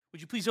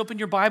Would you please open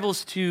your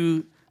Bibles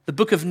to the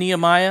book of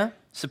Nehemiah?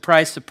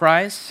 Surprise,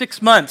 surprise.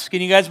 6 months. Can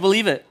you guys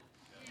believe it?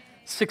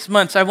 6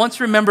 months. I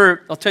once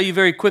remember, I'll tell you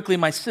very quickly,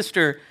 my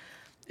sister,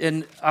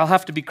 and I'll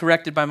have to be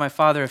corrected by my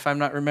father if I'm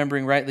not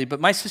remembering rightly,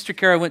 but my sister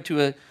Kara went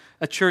to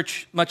a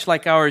church much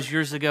like ours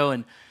years ago,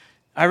 and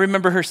I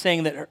remember her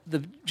saying that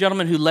the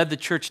gentleman who led the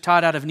church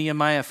taught out of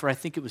Nehemiah for, I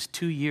think it was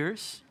 2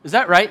 years. Is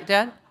that right,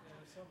 Dad?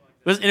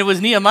 It was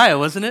Nehemiah,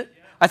 wasn't it?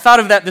 I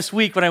thought of that this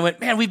week when I went,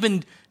 man, we've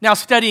been now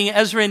studying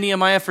Ezra and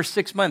Nehemiah for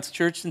 6 months,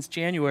 church, since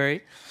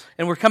January,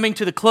 and we're coming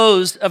to the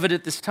close of it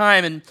at this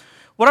time. And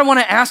what I want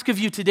to ask of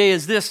you today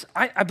is this.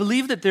 I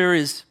believe that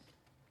the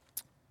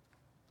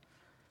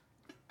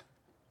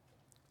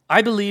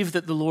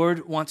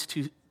Lord wants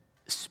to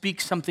speak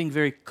something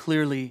very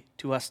clearly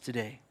to us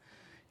today.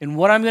 And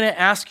what I'm going to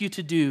ask you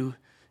to do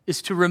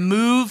is to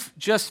remove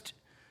just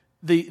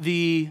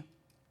the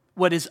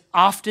what is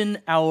often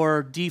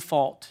our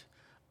default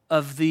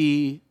of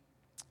the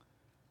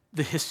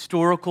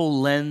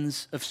historical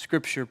lens of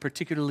Scripture,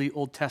 particularly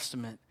Old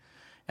Testament.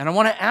 And I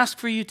want to ask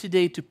for you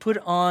today to put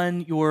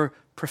on your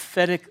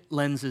prophetic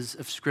lenses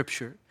of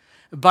Scripture.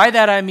 By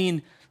that I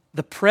mean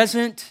the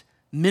present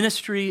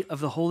ministry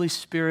of the Holy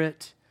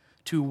Spirit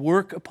to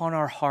work upon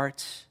our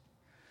hearts,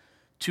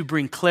 to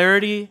bring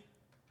clarity,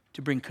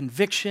 to bring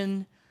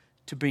conviction,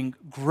 to bring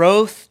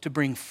growth, to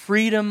bring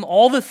freedom,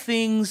 all the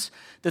things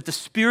that the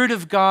Spirit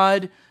of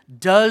God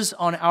does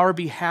on our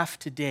behalf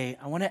today.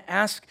 I want to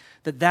ask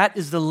that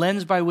is the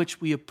lens by which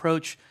we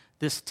approach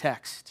this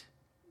text.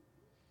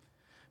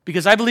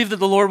 Because I believe that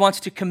the Lord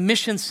wants to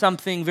commission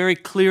something very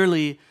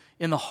clearly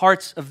in the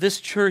hearts of this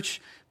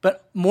church,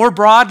 but more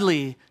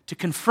broadly, to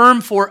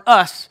confirm for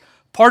us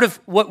part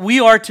of what we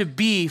are to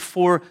be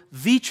for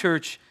the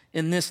church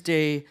in this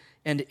day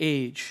and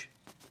age.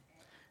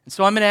 And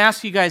so I'm going to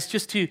ask you guys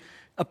just to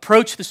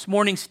approach this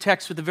morning's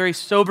text with a very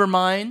sober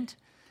mind,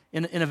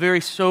 in a very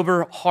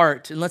sober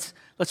heart. And let's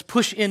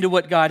push into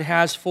what God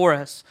has for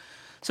us.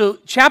 So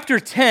chapter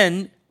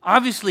 10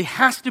 obviously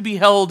has to be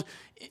held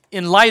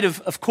in light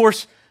of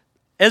course,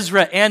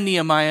 Ezra and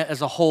Nehemiah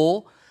as a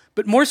whole,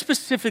 but more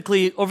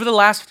specifically over the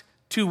last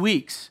 2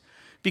 weeks,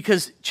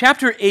 because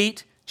chapter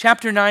 8,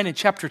 chapter 9, and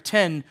chapter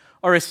 10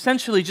 are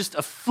essentially just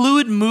a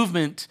fluid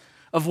movement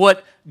of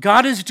what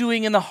God is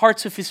doing in the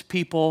hearts of His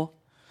people.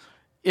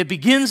 It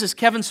begins, as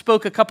Kevin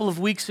spoke a couple of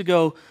weeks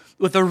ago,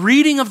 with a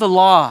reading of the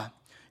law.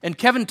 And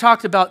Kevin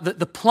talked about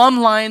the plumb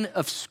line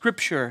of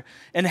Scripture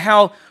and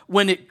how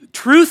when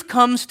truth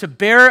comes to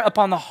bear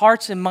upon the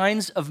hearts and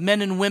minds of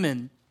men and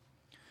women,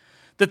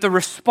 that the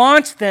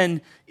response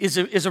then is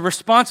a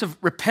response of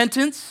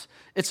repentance.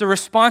 It's a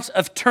response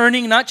of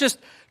turning, not just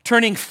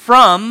turning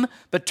from,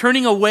 but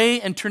turning away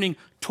and turning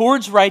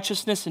towards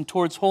righteousness and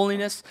towards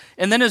holiness.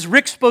 And then as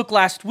Rick spoke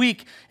last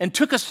week and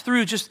took us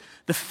through just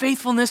the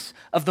faithfulness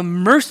of the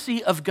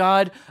mercy of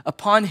God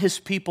upon His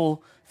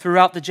people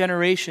throughout the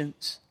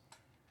generations.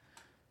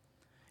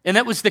 And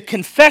that was the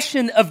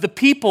confession of the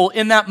people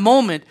in that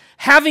moment,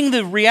 having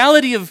the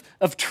reality of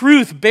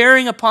truth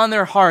bearing upon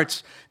their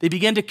hearts. They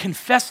began to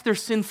confess their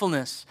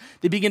sinfulness.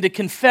 They began to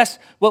confess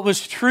what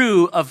was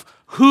true of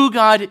who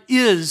God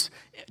is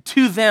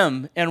to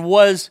them and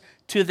was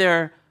to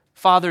their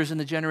fathers in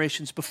the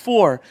generations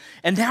before.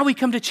 And now we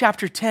come to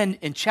chapter 10,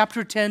 and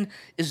chapter 10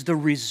 is the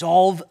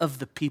resolve of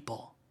the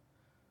people.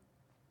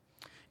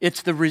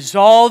 It's the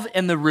resolve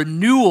and the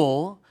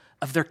renewal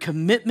of their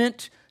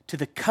commitment to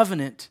the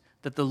covenant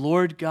that the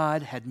Lord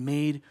God had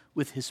made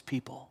with His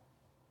people.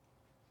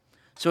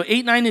 So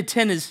 8, 9, and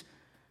 10 is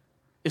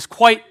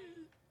quite,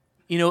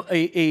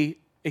 a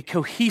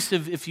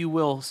cohesive, if you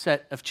will,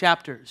 set of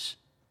chapters.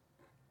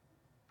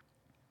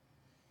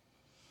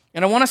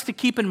 And I want us to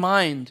keep in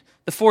mind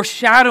the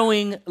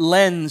foreshadowing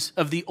lens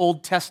of the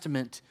Old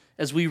Testament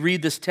as we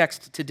read this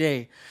text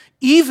today,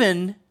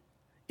 even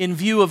in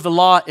view of the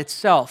law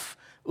itself,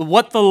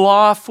 what the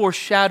law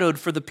foreshadowed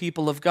for the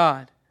people of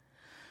God.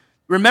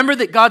 Remember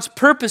that God's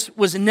purpose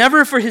was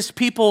never for His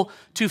people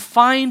to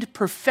find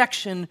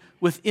perfection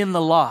within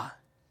the law.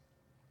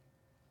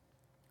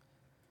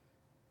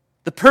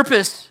 The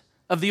purpose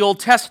of the Old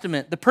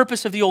Testament, the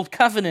purpose of the Old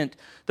Covenant,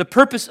 the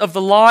purpose of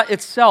the law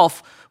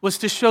itself was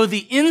to show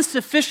the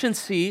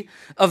insufficiency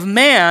of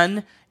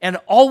man and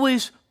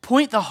always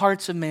point the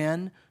hearts of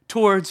man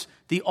towards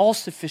the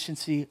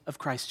all-sufficiency of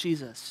Christ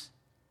Jesus.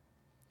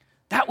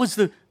 That was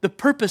the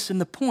purpose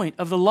and the point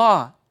of the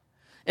law.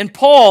 And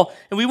Paul,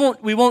 and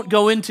we won't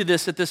go into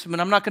this at this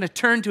moment, I'm not going to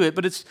turn to it,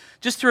 but it's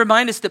just to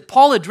remind us that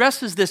Paul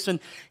addresses this,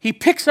 and he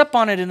picks up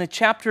on it in the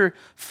chapter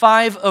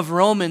 5 of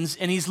Romans,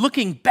 and he's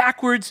looking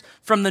backwards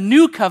from the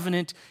new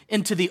covenant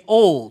into the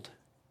old,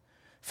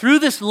 through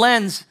this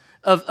lens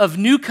of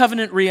new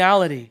covenant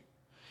reality.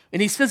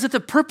 And he says that the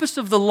purpose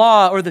of the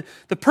law, or the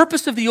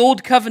purpose of the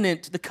old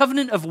covenant, the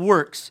covenant of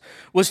works,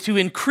 was to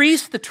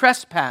increase the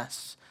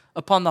trespass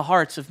upon the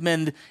hearts of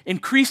men,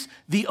 increase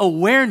the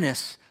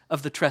awareness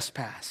of the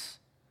trespass,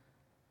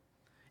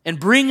 and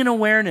bring an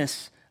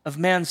awareness of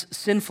man's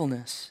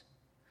sinfulness.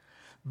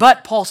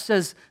 But Paul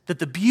says that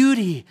the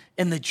beauty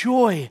and the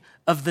joy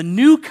of the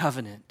new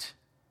covenant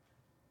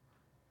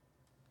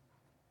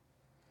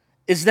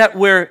is that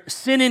where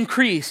sin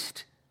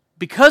increased,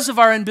 because of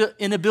our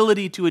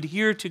inability to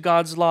adhere to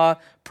God's law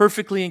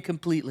perfectly and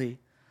completely,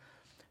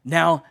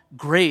 now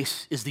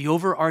grace is the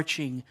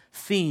overarching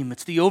theme.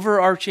 It's the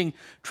overarching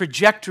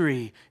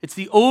trajectory. It's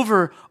the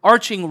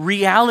overarching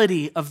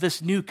reality of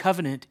this new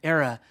covenant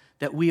era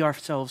that we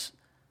ourselves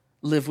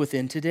live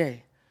within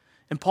today.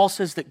 And Paul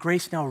says that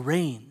grace now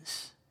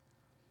reigns.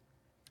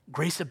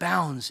 Grace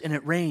abounds and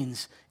it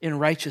reigns in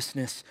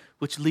righteousness,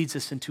 which leads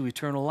us into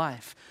eternal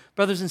life.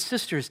 Brothers and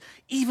sisters,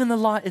 even the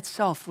law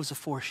itself was a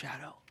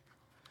foreshadow.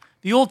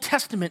 The Old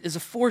Testament is a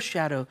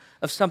foreshadow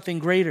of something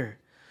greater.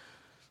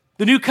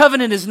 The new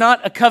covenant is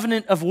not a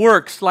covenant of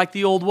works like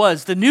the old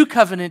was. The new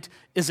covenant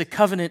is a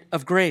covenant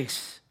of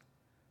grace,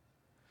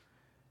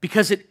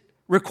 because its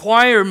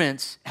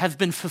requirements have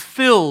been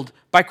fulfilled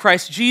by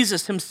Christ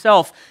Jesus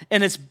himself,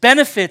 and its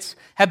benefits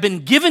have been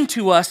given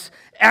to us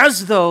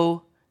as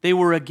though they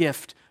were a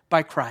gift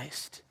by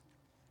Christ,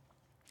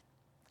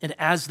 and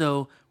as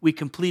though we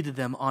completed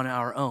them on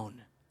our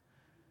own,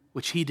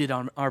 which he did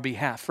on our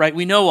behalf, right?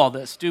 We know all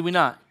this, do we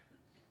not?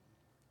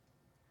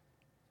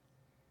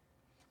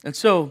 And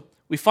so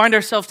we find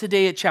ourselves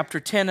today at chapter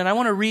 10, and I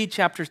want to read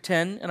chapter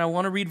 10, and I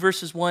want to read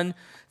verses 1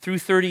 through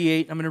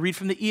 38. I'm going to read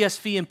from the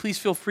ESV, and please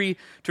feel free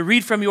to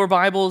read from your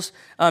Bibles.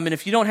 And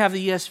if you don't have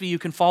the ESV, you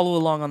can follow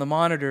along on the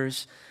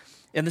monitors.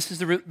 And this is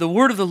the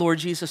word of the Lord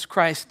Jesus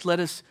Christ. Let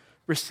us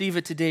receive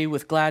it today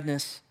with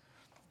gladness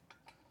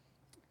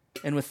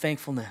and with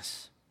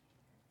thankfulness.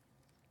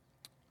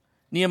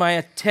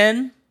 Nehemiah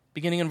 10,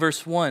 beginning in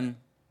verse 1.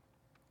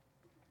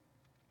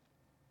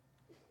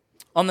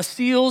 On the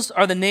seals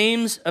are the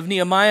names of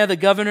Nehemiah the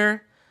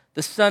governor,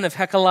 the son of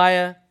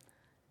Hekeliah,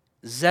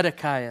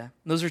 Zedekiah.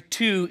 Those are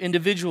two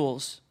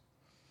individuals.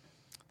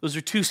 Those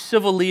are two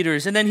civil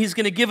leaders. And then he's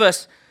going to give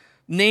us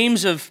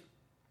names of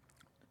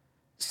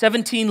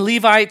 17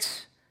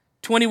 Levites,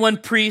 21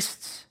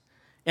 priests,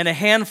 and a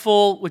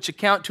handful which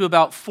account to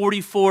about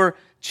 44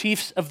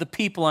 chiefs of the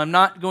people. I'm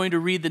not going to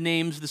read the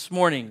names this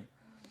morning.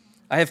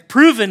 I have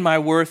proven my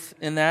worth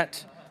in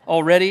that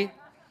already,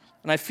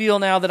 and I feel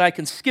now that I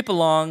can skip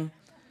along,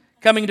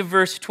 coming to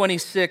verse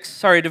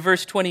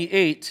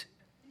 28.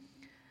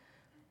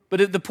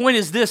 But the point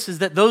is this, is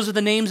that those are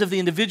the names of the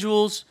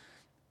individuals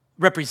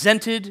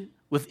represented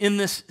within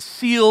this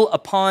seal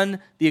upon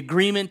the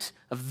agreement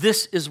of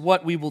this is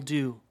what we will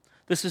do.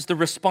 This is the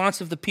response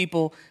of the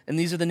people, and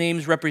these are the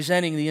names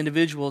representing the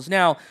individuals.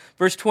 Now,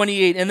 verse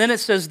 28, and then it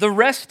says, the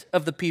rest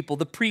of the people,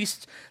 the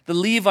priests, the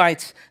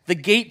Levites, the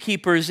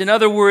gatekeepers, in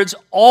other words,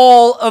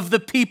 all of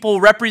the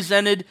people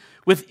represented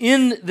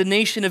within the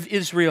nation of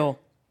Israel,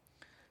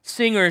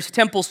 singers,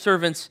 temple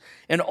servants,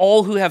 and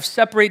all who have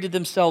separated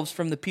themselves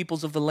from the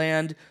peoples of the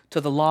land to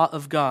the law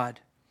of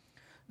God.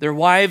 Their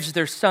wives,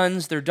 their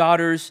sons, their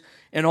daughters,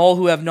 and all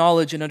who have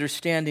knowledge and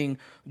understanding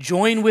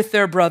join with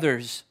their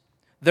brothers,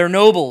 their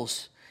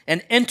nobles,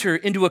 and enter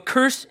into a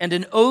curse and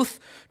an oath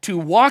to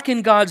walk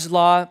in God's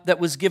law that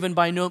was given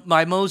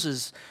by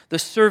Moses, the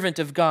servant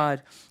of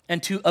God,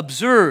 and to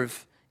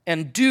observe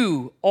and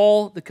do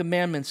all the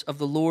commandments of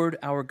the Lord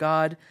our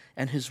God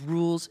and his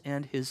rules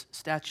and his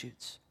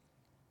statutes.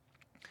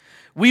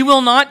 We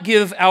will not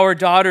give our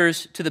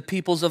daughters to the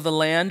peoples of the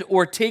land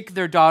or take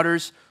their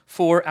daughters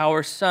for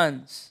our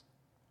sons.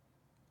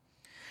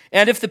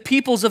 And if the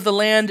peoples of the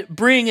land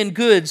bring in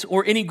goods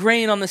or any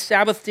grain on the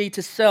Sabbath day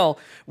to sell,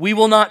 we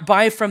will not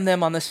buy from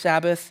them on the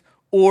Sabbath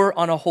or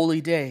on a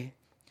holy day.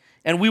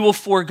 And we will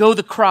forego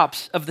the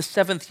crops of the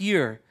 7th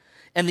year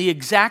and the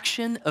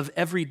exaction of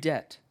every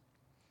debt.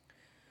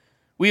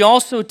 We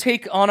also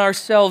take on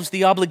ourselves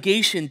the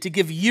obligation to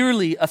give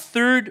yearly a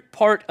third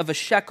part of a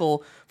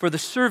shekel for the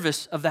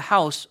service of the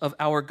house of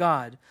our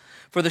God,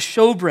 for the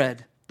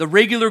showbread, the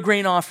regular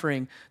grain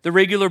offering, the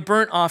regular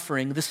burnt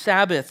offering, the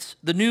Sabbaths,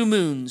 the new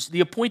moons,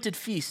 the appointed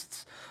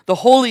feasts, the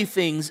holy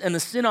things, and the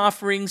sin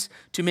offerings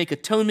to make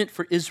atonement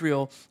for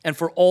Israel and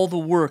for all the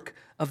work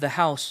of the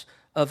house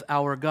of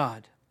our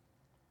God.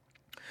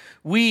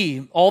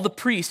 We, all the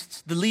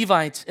priests, the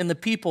Levites, and the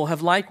people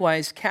have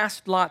likewise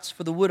cast lots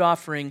for the wood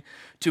offering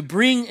to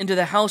bring into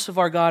the house of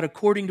our God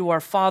according to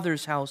our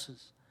fathers'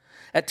 houses,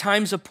 at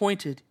times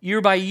appointed,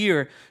 year by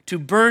year, to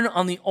burn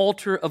on the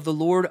altar of the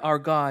Lord our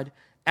God,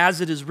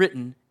 as it is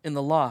written in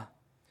the law.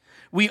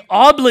 We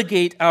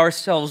obligate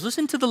ourselves,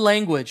 listen to the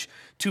language,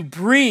 to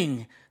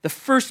bring the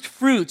first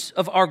fruits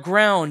of our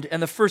ground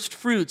and the first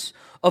fruits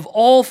of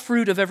all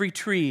fruit of every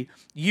tree,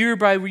 year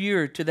by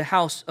year, to the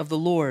house of the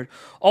Lord.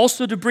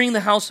 Also to bring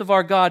the house of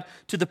our God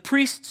to the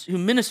priests who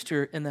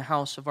minister in the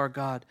house of our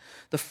God,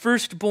 the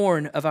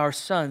firstborn of our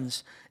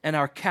sons and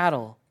our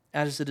cattle,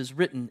 as it is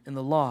written in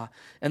the law,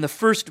 and the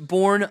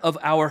firstborn of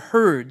our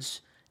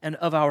herds and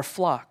of our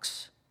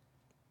flocks.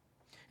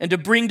 And to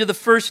bring to the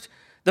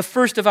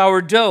first of our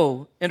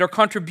dough and our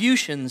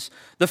contributions,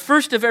 the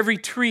first of every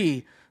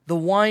tree, the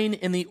wine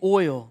and the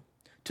oil,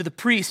 to the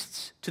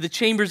priests, to the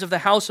chambers of the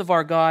house of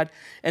our God,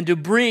 and to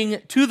bring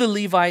to the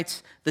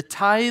Levites the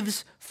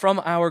tithes from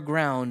our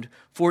ground,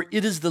 for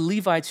it is the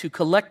Levites who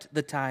collect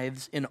the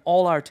tithes in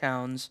all our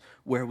towns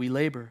where we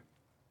labor.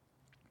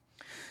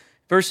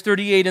 Verse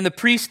 38, and the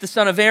priest, the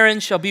son of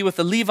Aaron, shall be with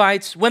the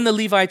Levites when the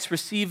Levites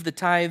receive the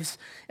tithes,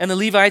 and the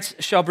Levites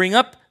shall bring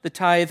up the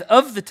tithe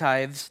of the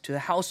tithes to the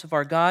house of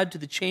our God, to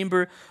the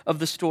chamber of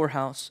the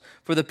storehouse.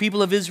 For the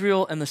people of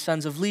Israel and the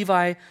sons of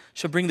Levi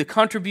shall bring the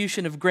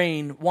contribution of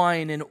grain,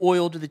 wine, and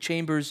oil to the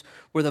chambers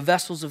where the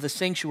vessels of the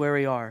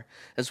sanctuary are,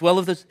 as well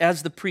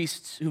as the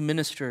priests who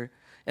minister,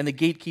 and the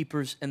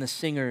gatekeepers and the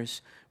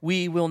singers.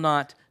 We will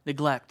not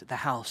neglect the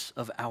house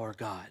of our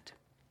God.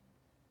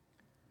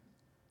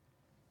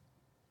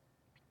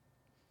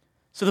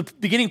 So the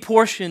beginning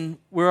portion,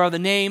 where are the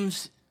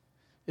names?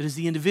 It is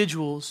the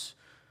individuals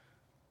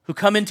who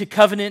come into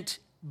covenant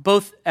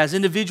both as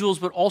individuals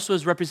but also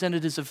as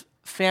representatives of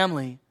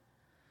family.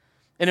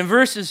 And in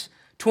verses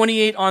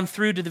 28 on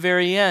through to the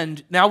very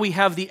end, now we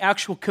have the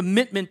actual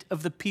commitment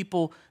of the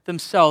people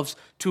themselves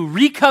to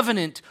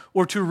recovenant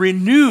or to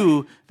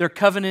renew their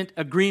covenant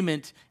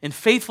agreement in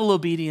faithful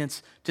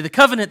obedience to the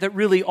covenant that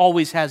really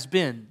always has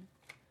been.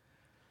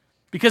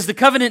 Because the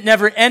covenant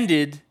never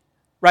ended,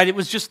 right? It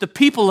was just the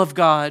people of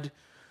God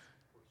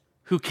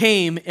who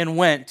came and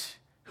went,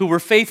 who were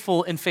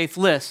faithful and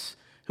faithless,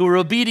 who were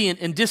obedient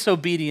and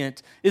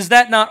disobedient. Is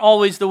that not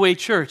always the way,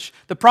 church?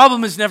 The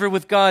problem is never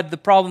with God. The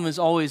problem is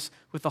always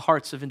with the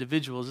hearts of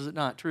individuals. Is it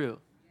not true?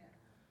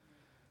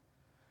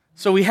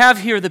 So we have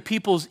here the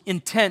people's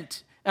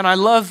intent, and I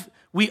love,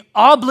 we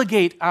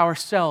obligate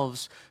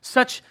ourselves,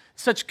 such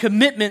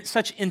commitment,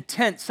 such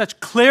intent, such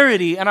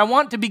clarity. And I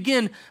want to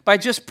begin by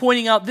just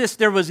pointing out this.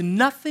 There was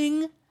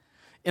nothing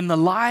in the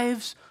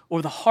lives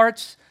or the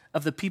hearts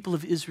of the people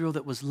of Israel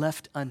that was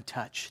left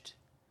untouched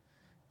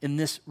in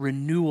this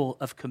renewal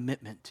of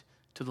commitment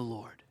to the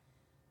Lord.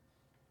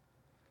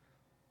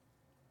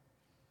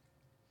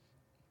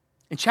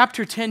 And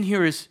chapter 10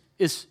 here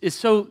is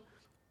so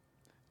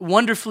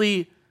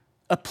wonderfully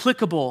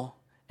applicable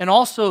and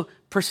also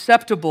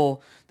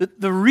perceptible.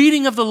 The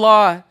reading of the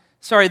law,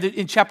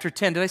 in chapter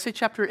 10, did I say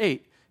chapter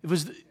 8?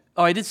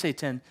 I did say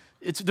 10.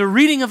 It's the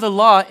reading of the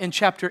law in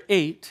chapter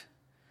 8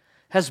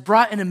 has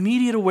brought an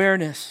immediate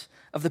awareness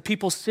of the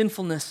people's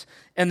sinfulness,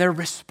 and their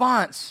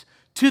response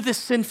to this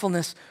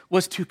sinfulness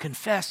was to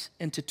confess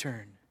and to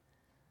turn.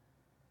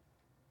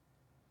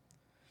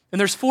 And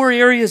there's 4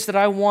 areas that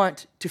I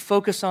want to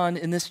focus on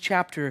in this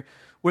chapter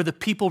where the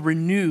people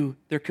renew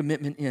their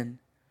commitment in.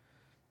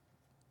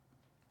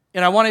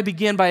 And I want to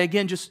begin by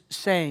again just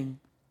saying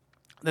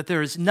that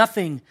there is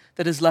nothing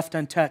that is left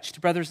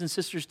untouched. Brothers and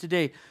sisters,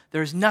 today,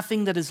 there is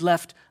nothing that is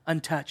left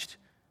untouched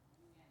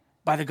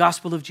by the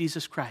gospel of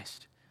Jesus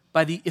Christ,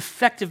 by the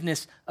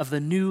effectiveness of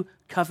the new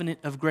covenant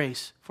of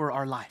grace for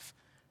our life.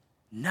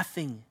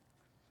 Nothing.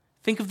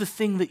 Think of the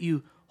thing that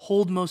you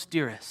hold most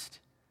dearest.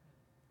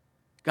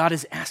 God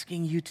is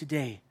asking you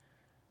today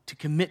to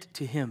commit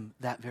to Him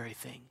that very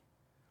thing,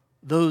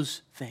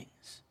 those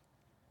things.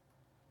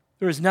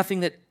 There is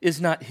nothing that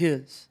is not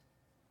His.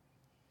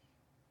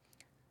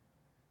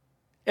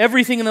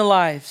 Everything in the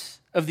lives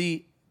of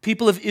the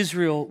people of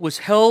Israel was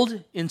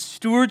held in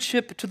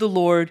stewardship to the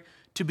Lord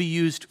to be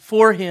used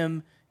for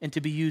Him and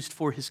to be used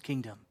for His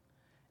kingdom.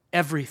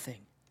 Everything.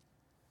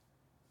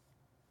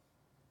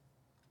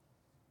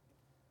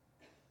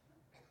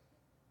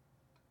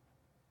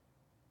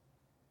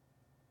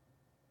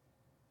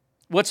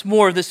 What's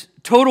more, this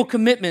total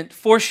commitment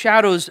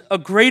foreshadows a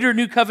greater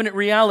new covenant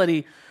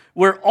reality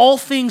where all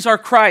things are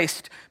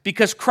Christ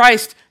because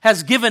Christ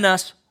has given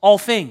us all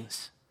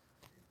things.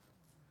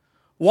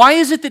 Why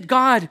is it that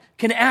God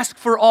can ask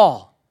for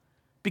all?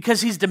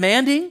 Because He's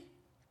demanding?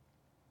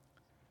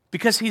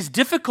 Because He's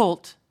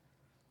difficult?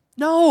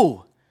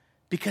 No,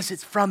 because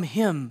it's from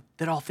Him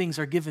that all things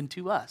are given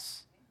to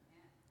us.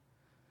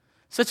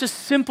 Such a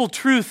simple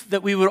truth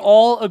that we would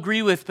all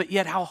agree with, but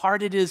yet how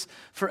hard it is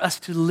for us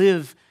to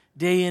live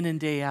day in and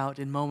day out,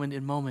 in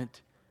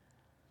moment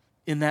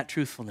in that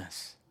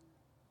truthfulness.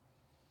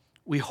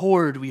 We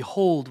hoard, we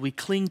hold, we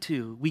cling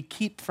to, we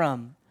keep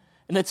from.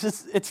 And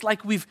it's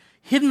like we've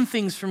hidden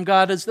things from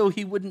God as though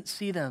He wouldn't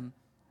see them.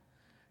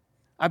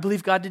 I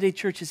believe God Today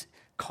Church is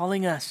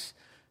calling us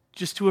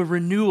just to a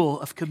renewal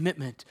of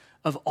commitment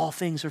of all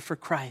things are for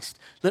Christ.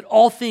 Let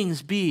all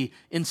things be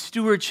in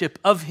stewardship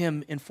of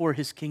Him and for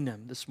His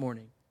kingdom this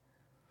morning.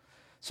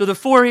 So the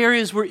 4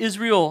 areas where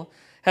Israel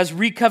has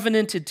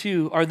recovenanted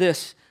to are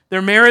this: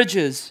 their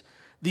marriages,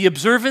 the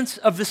observance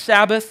of the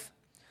Sabbath,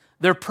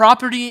 their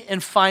property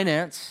and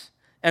finance,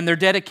 and their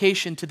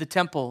dedication to the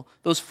temple.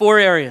 Those 4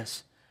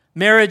 areas: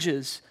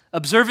 marriages,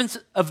 observance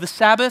of the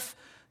Sabbath,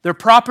 their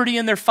property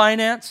and their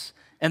finance,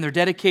 and their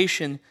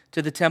dedication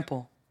to the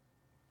temple.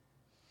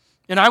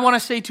 And I want to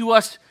say to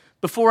us,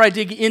 before I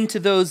dig into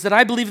those, that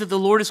I believe that the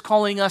Lord is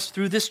calling us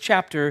through this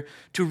chapter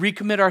to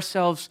recommit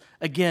ourselves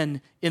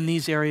again in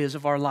these areas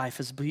of our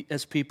life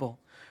as people.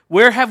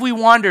 Where have we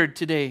wandered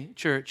today,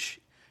 church?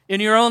 In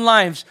your own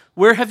lives,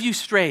 where have you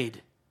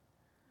strayed?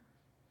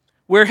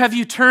 Where have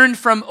you turned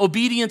from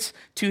obedience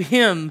to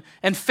Him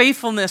and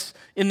faithfulness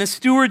in the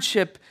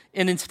stewardship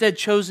and instead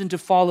chosen to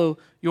follow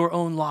your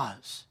own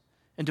laws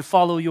and to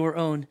follow your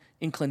own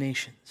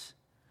inclinations?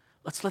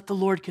 Let's let the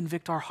Lord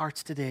convict our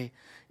hearts today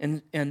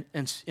and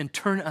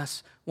turn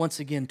us once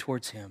again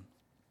towards Him.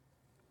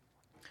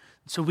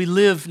 So we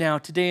live now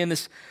today in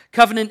this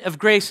covenant of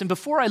grace. And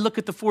before I look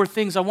at the four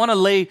things, I want to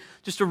lay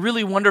just a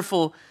really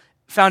wonderful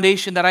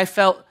foundation that I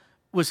felt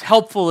was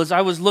helpful as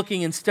I was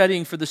looking and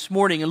studying for this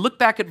morning. And look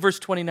back at verse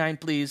 29,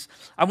 please.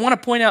 I want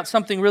to point out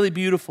something really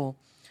beautiful.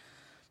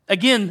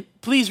 Again,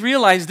 please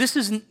realize this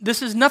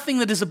is nothing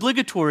that is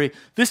obligatory.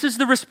 This is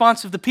the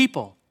response of the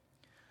people.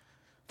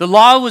 The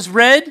law was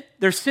read,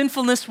 their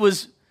sinfulness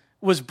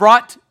was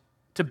brought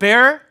to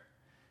bear,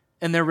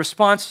 and their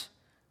response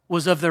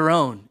was of their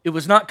own. It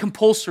was not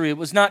compulsory. It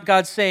was not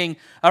God saying,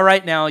 all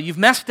right, now you've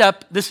messed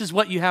up, this is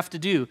what you have to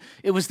do.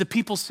 It was the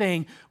people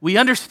saying, we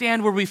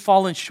understand where we've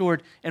fallen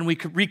short and we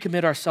could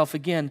recommit ourselves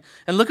again.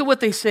 And look at what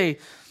they say,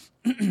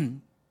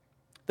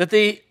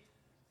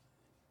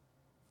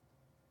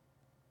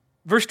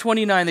 verse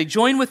 29, they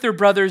join with their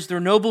brothers,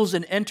 their nobles,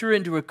 and enter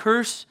into a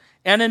curse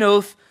and an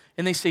oath,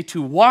 and they say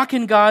to walk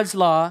in God's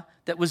law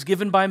that was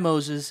given by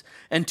Moses,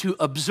 and to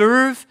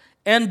observe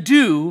and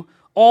do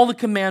all the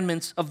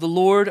commandments of the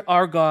Lord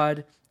our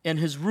God and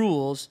His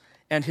rules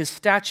and His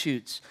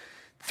statutes.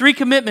 3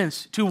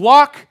 commitments: to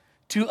walk,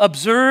 to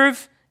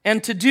observe,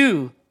 and to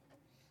do.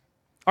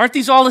 Aren't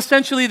these all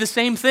essentially the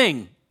same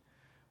thing?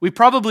 We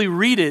probably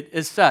read it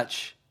as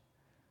such.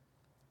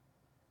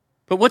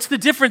 But what's the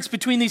difference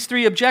between these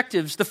 3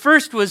 objectives? The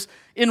first was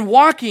in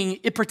walking,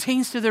 it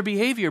pertains to their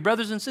behavior.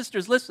 Brothers and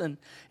sisters, listen.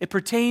 It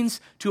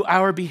pertains to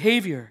our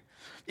behavior.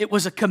 It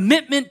was a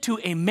commitment to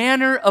a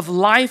manner of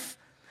life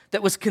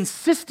that was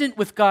consistent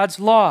with God's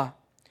law,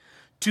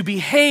 to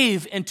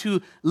behave and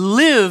to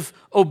live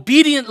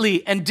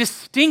obediently and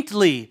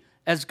distinctly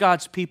as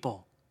God's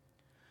people.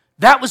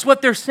 That was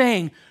what they're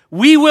saying.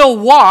 We will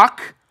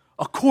walk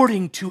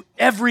according to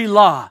every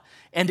law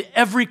and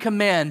every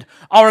command.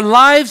 Our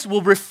lives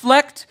will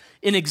reflect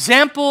in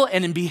example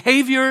and in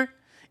behavior,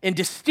 in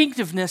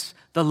distinctiveness,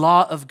 the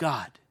law of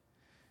God.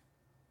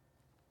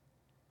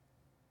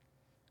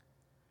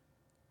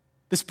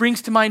 This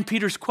brings to mind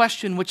Peter's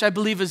question, which I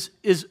believe is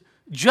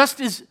just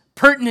as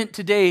pertinent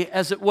today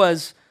as it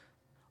was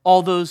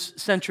all those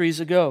centuries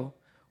ago.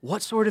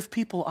 What sort of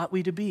people ought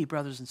we to be,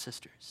 brothers and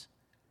sisters?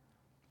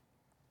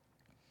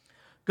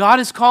 God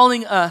is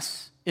calling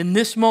us in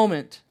this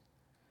moment,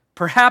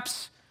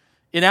 perhaps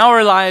in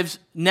our lives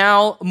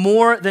now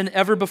more than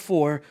ever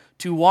before,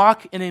 to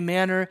walk in a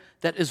manner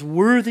that is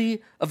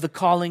worthy of the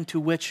calling to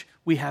which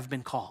we have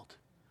been called.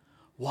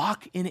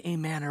 Walk in a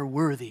manner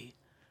worthy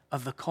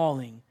of the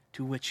calling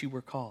to which you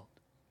were called.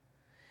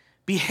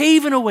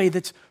 Behave in a way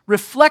that's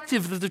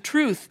reflective of the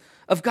truth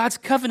of God's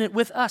covenant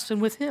with us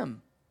and with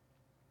Him.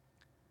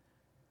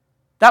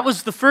 That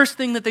was the first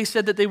thing that they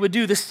said that they would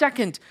do. The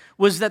second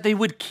was that they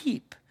would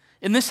keep.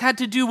 And this had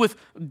to do with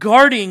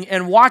guarding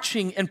and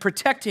watching and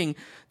protecting.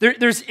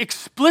 There's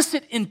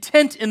explicit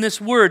intent in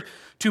this word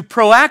to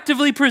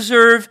proactively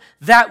preserve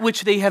that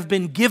which they have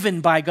been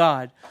given by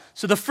God.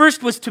 So the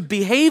first was to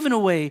behave in a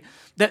way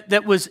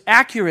that was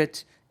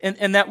accurate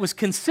and that was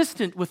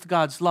consistent with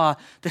God's law.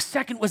 The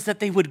second was that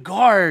they would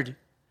guard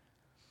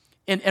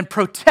and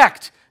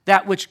protect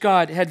that which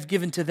God had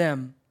given to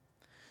them.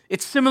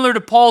 It's similar to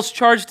Paul's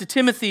charge to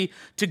Timothy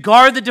to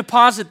guard the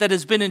deposit that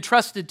has been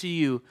entrusted to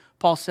you,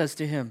 Paul says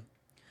to him.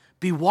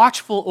 Be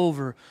watchful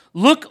over,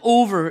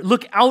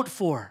 look out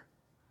for.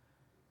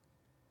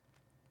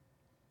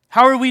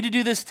 How are we to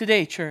do this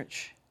today,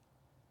 church?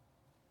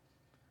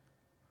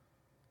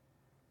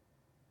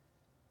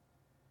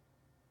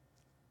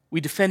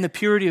 We defend the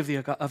purity of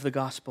the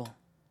gospel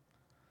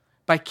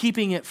by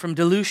keeping it from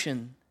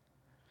dilution,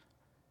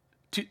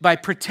 by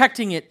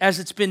protecting it as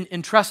it's been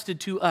entrusted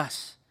to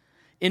us,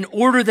 in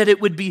order that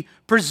it would be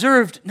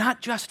preserved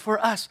not just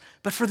for us,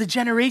 but for the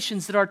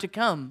generations that are to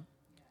come.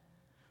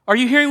 Are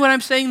you hearing what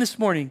I'm saying this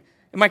morning?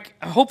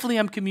 Hopefully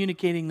I'm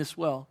communicating this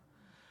well.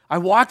 I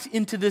walked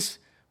into this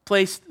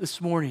place this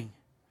morning.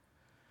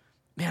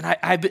 Man,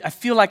 I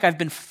feel like I've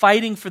been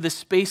fighting for the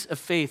space of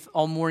faith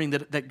all morning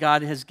that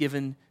God has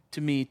given to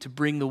me to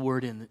bring the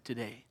word in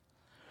today.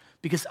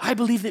 Because I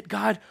believe that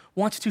God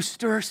wants to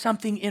stir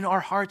something in our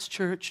hearts,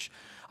 church.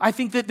 I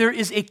think that there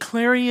is a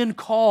clarion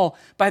call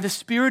by the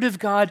Spirit of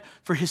God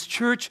for His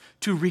church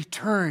to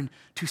return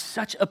to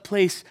such a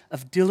place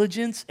of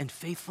diligence and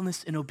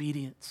faithfulness and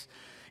obedience.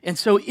 And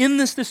so in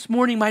this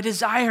morning, my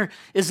desire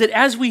is that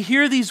as we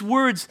hear these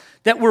words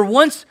that were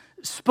once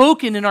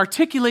spoken and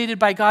articulated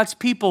by God's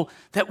people,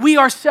 that we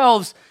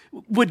ourselves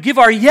would give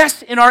our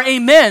yes and our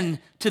amen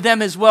to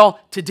them as well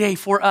today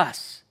for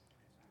us.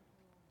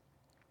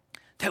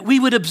 That we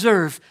would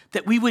observe,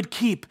 that we would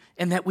keep,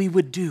 and that we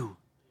would do.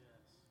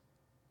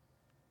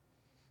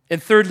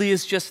 And thirdly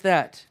is just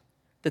that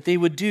they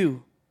would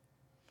do.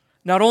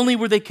 Not only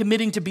were they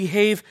committing to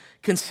behave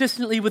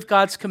consistently with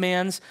God's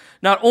commands,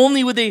 not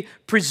only would they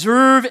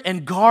preserve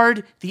and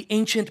guard the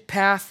ancient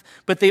path,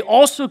 but they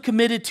also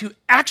committed to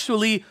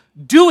actually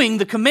doing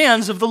the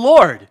commands of the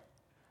Lord.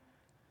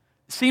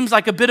 Seems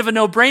like a bit of a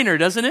no-brainer,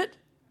 doesn't it?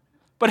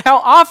 But how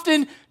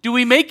often do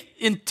we make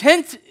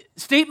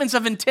statements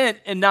of intent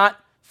and not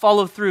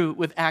follow through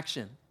with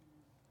action.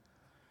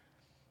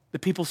 The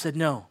people said,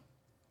 no.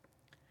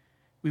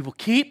 We will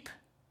keep,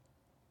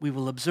 we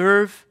will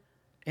observe,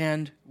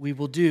 and we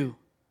will do.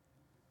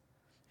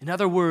 In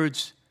other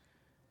words,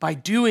 by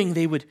doing,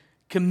 they would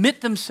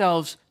commit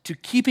themselves to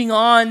keeping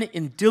on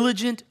in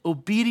diligent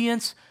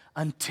obedience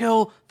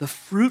until the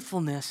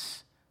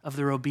fruitfulness of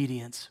their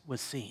obedience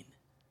was seen.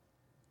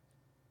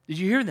 Did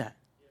you hear that?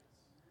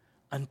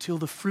 Until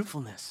the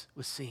fruitfulness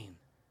was seen.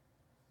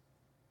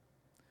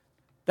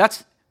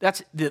 That's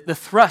the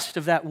thrust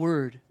of that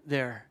word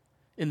there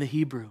in the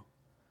Hebrew,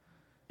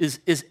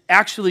 is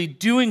actually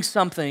doing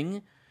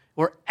something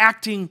or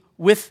acting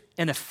with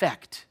an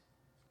effect.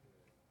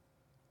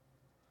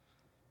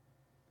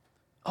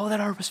 Oh,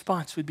 that our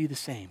response would be the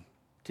same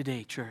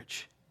today,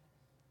 church.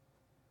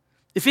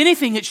 If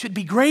anything, it should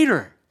be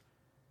greater.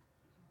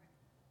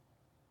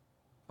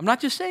 I'm not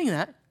just saying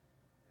that.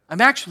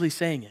 I'm actually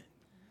saying it.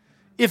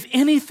 If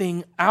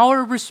anything,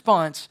 our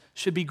response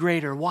should be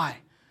greater. Why?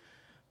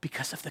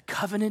 Because of the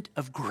covenant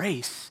of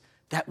grace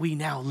that we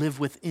now live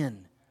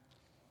within.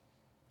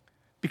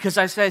 Because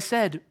as I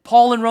said,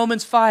 Paul in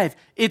Romans 5,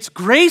 it's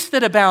grace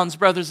that abounds,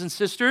 brothers and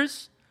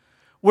sisters.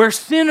 Where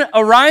sin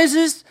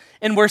arises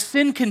and where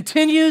sin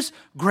continues,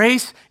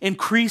 grace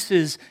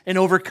increases and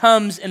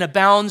overcomes and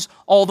abounds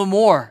all the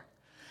more.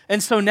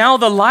 And so now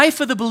the life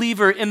of the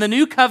believer in the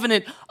new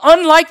covenant,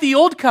 unlike the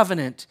old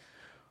covenant,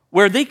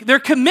 where their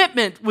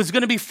commitment was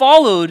going to be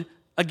followed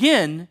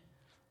again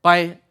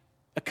by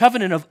a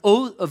covenant of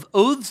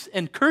oaths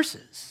and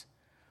curses,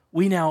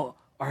 we now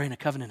are in a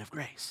covenant of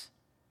grace,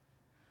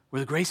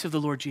 where the grace of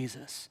the Lord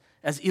Jesus,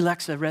 as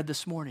Alexa read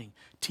this morning,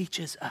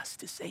 teaches us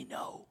to say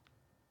no.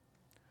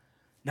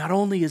 Not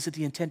only is it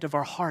the intent of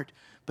our heart,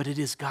 but it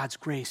is God's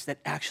grace that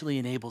actually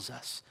enables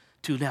us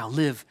to now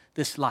live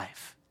this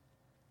life.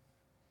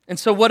 And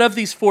so what of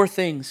these four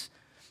things?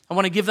 I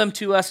want to give them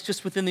to us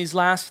just within these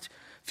last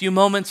few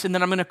moments, and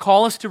then I'm going to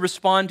call us to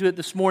respond to it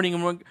this morning,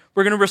 and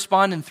we're going to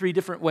respond in three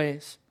different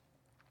ways.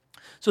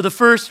 So the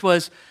first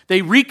was they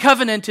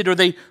recovenanted, or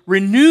they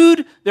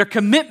renewed their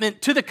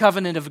commitment to the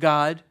covenant of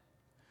God,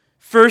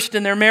 first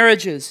in their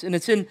marriages. And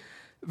it's in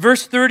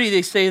verse 30,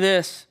 they say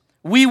this: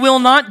 we will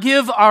not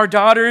give our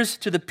daughters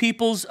to the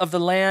peoples of the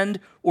land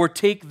or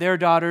take their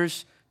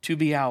daughters to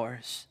be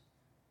ours.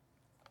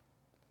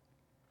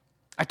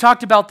 I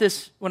talked about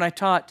this when I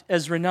taught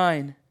Ezra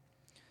 9.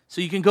 So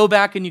you can go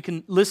back and you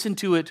can listen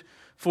to it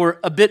for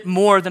a bit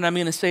more than I'm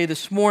going to say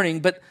this morning.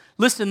 But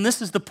listen,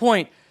 this is the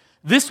point.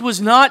 This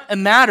was not a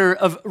matter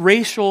of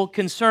racial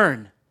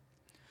concern.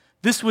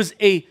 This was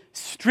a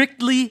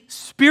strictly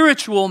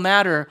spiritual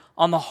matter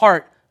on the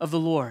heart of the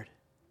Lord.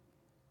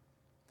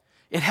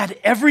 It had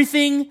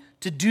everything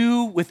to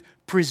do with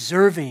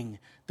preserving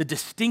the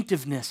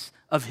distinctiveness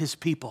of His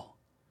people,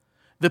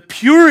 the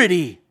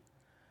purity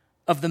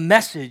of the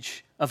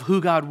message of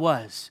who God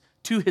was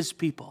to His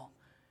people,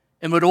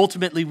 and what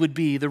ultimately would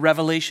be the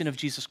revelation of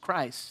Jesus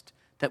Christ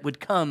that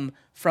would come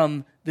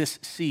from this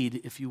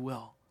seed, if you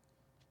will.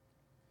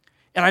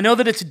 And I know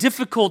that it's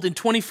difficult in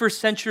 21st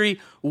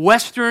century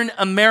Western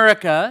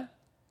America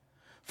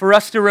for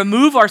us to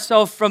remove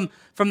ourselves from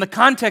the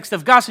context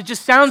of gospel. It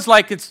just sounds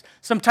like it's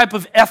some type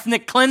of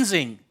ethnic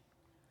cleansing.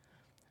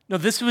 No,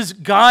 this was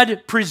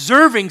God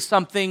preserving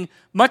something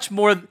much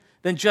more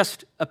than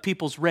just a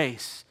people's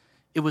race.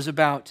 It was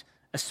about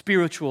a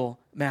spiritual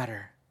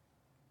matter.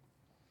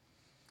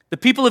 The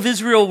people of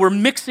Israel were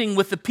mixing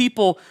with the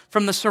people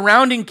from the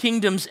surrounding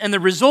kingdoms, and the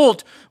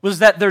result was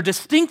that their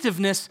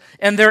distinctiveness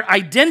and their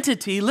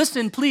identity,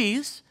 listen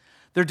please,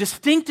 their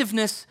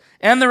distinctiveness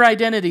and their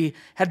identity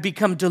had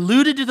become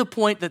diluted to the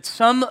point that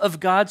some of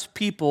God's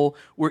people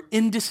were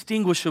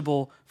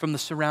indistinguishable from the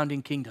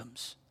surrounding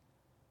kingdoms.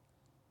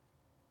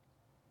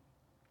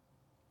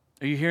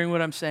 Are you hearing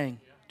what I'm saying?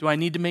 Do I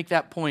need to make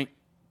that point?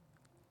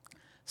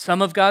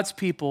 Some of God's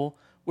people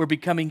were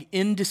becoming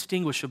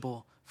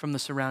indistinguishable from the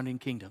surrounding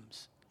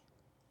kingdoms.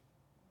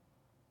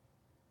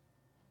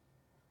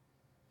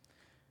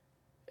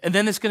 And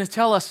then it's going to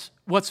tell us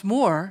what's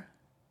more.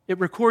 It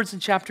records in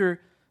chapter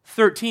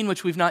 13,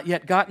 which we've not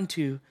yet gotten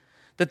to,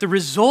 that the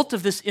result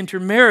of this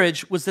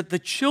intermarriage was that the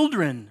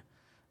children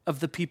of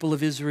the people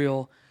of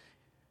Israel,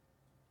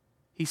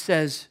 he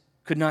says,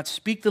 could not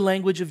speak the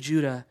language of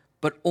Judah,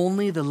 but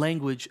only the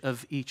language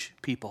of each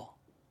people.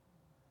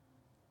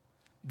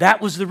 That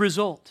was the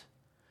result.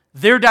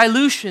 Their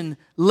dilution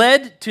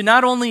led to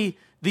not only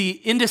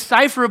the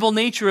indecipherable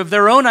nature of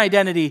their own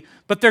identity,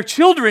 but their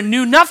children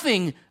knew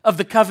nothing of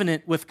the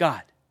covenant with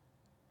God.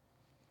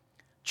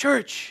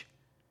 Church,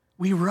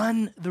 we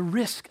run the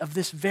risk of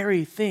this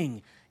very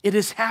thing. It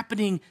is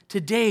happening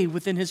today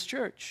within His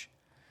church.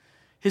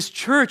 His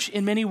church,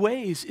 in many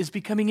ways, is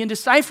becoming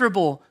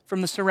indecipherable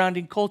from the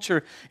surrounding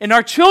culture. And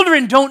our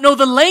children don't know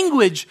the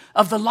language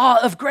of the law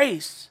of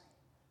grace.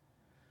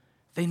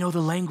 They know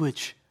the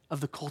language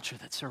of the culture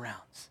that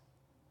surrounds.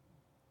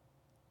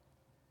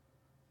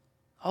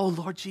 Oh,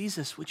 Lord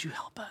Jesus, would you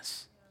help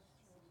us?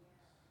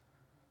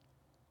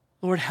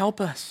 Lord,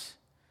 help us.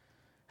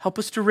 Help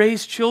us to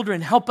raise children.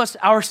 Help us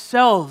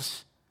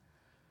ourselves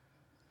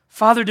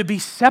Father, to be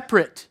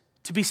separate,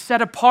 to be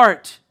set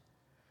apart,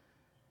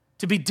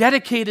 to be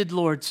dedicated,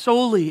 Lord,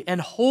 solely and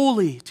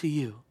wholly to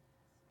you.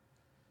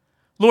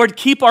 Lord,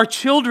 keep our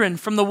children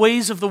from the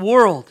ways of the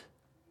world.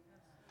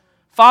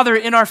 Father,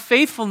 in our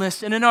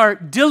faithfulness and in our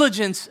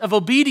diligence of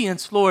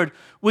obedience, Lord,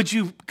 would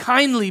you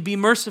kindly be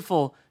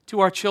merciful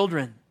to our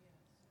children?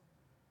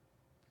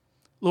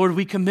 Lord,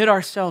 we commit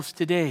ourselves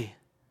today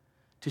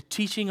to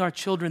teaching our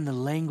children the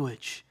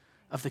language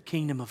of the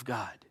kingdom of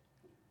God,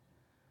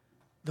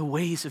 the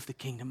ways of the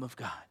kingdom of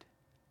God.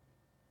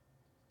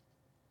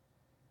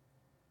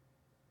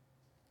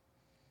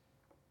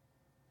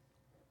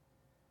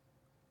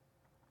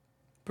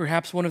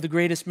 Perhaps one of the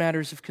greatest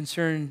matters of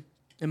concern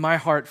in my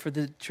heart for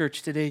the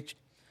church today,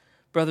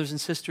 brothers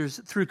and sisters,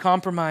 through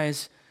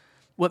compromise,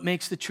 what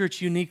makes the church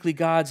uniquely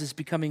God's is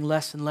becoming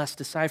less and less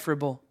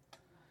decipherable.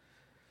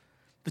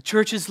 The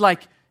church is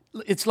like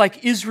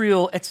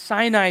Israel at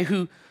Sinai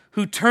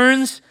who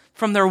turns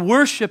from their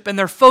worship and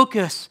their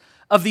focus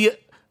of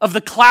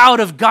the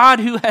cloud of God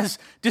who has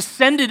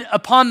descended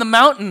upon the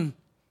mountain.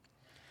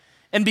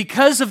 And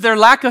because of their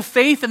lack of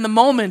faith in the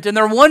moment and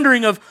their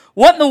wondering of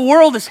what in the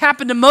world has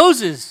happened to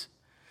Moses,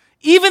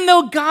 even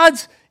though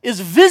God's is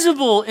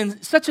visible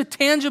in such a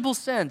tangible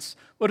sense,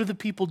 what do the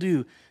people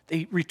do?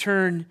 They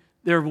return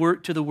their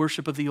work to the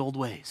worship of the old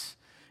ways.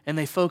 And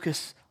they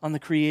focus on the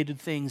created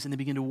things and they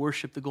begin to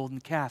worship the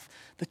golden calf.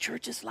 The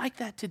church is like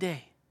that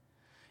today.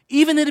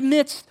 Even in the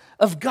midst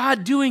of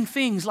God doing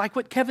things like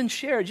what Kevin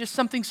shared, just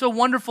something so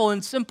wonderful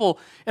and simple,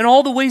 and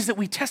all the ways that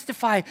we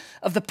testify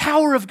of the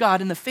power of God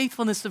and the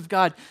faithfulness of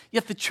God,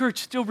 yet the church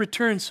still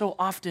returns so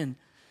often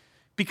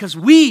because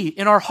we,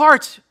 in our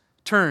hearts,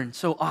 turn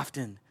so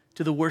often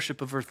to the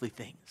worship of earthly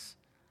things.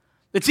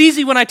 It's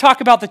easy when I talk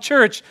about the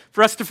church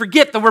for us to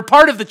forget that we're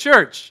part of the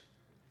church.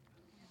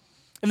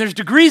 And there's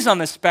degrees on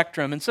this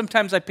spectrum, and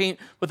sometimes I paint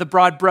with a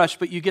broad brush,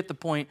 but you get the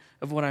point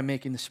of what I'm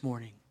making this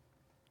morning.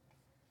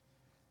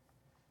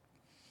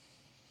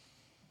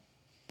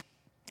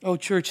 Oh,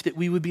 church, that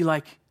we would be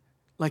like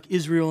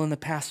Israel in the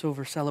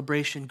Passover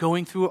celebration,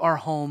 going through our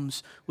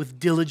homes with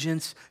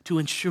diligence to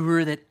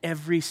ensure that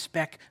every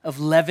speck of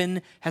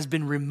leaven has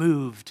been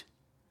removed,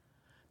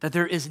 that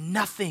there is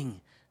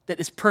nothing that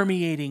is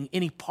permeating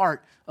any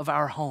part of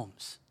our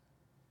homes.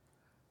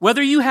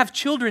 Whether you have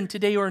children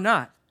today or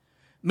not,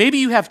 maybe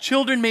you have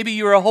children, maybe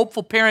you're a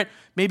hopeful parent,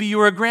 maybe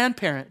you're a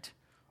grandparent,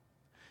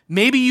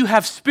 maybe you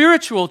have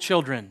spiritual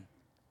children,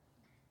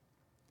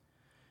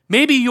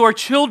 maybe your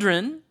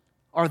children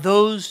are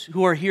those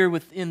who are here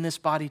within this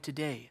body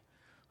today,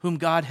 whom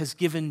God has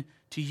given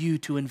to you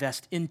to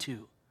invest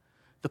into.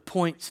 The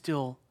point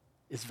still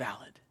is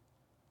valid,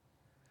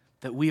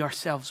 that we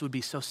ourselves would be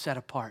so set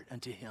apart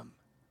unto Him.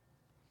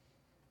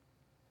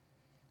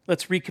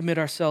 Let's recommit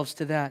ourselves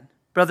to that.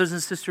 Brothers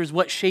and sisters,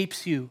 what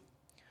shapes you?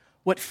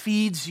 What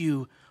feeds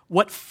you?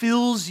 What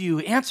fills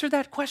you? Answer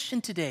that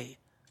question today.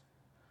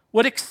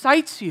 What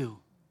excites you?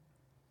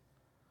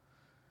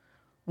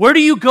 Where do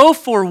you go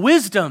for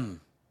wisdom?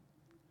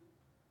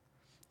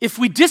 If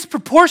we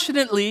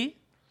disproportionately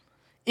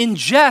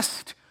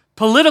ingest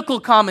political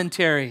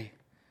commentary,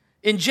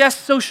 ingest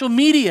social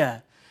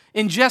media,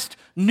 ingest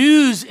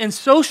news and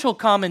social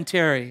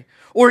commentary,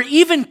 or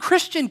even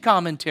Christian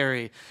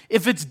commentary,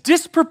 if it's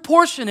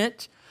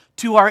disproportionate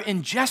to our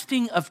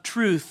ingesting of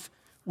truth,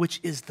 which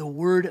is the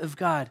Word of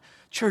God.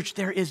 Church,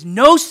 there is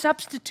no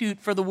substitute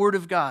for the Word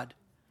of God.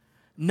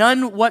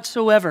 None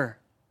whatsoever.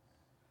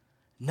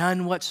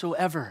 None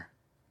whatsoever.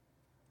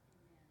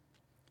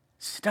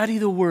 Study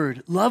the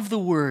Word, love the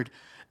Word,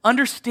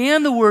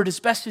 understand the Word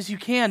as best as you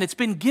can. It's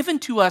been given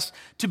to us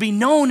to be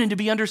known and to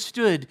be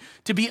understood,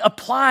 to be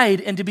applied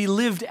and to be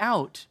lived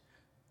out.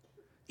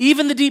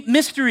 Even the deep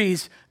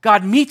mysteries,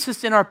 God meets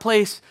us in our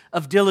place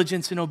of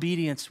diligence and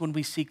obedience when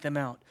we seek them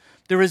out.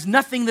 There is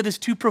nothing that is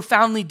too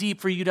profoundly deep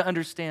for you to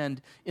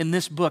understand in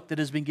this book that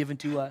has been given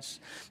to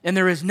us. And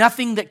there is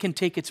nothing that can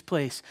take its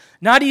place.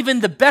 Not even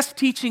the best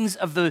teachings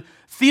of the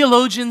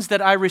theologians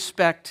that I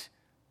respect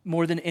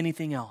more than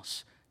anything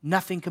else.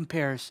 Nothing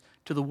compares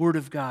to the Word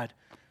of God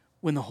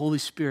when the Holy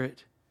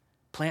Spirit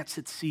plants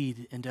its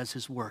seed and does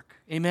His work.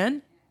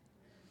 Amen?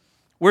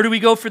 Where do we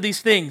go for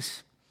these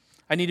things?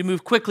 I need to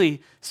move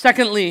quickly.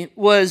 Secondly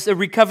was a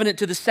recovenant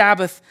to the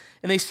Sabbath.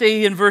 And they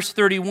say in verse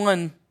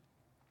 31,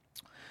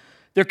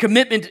 their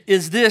commitment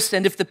is this,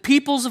 and if the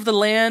peoples of the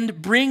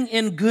land bring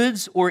in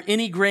goods or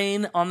any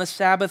grain on the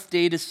Sabbath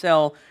day to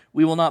sell,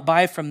 we will not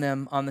buy from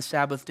them on the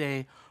Sabbath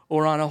day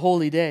or on a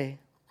holy day.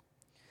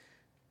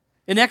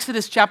 In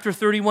Exodus chapter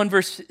 31,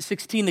 verse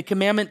 16, the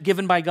commandment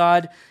given by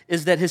God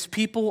is that His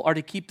people are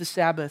to keep the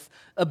Sabbath,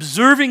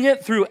 observing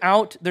it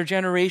throughout their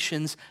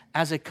generations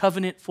as a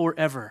covenant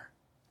forever.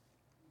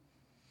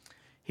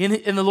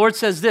 And the Lord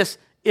says this,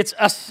 it's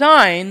a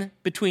sign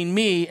between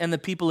me and the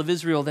people of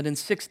Israel that in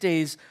 6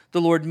 days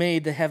the Lord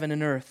made the heaven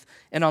and earth,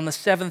 and on the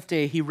seventh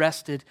day He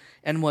rested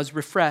and was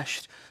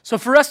refreshed. So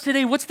for us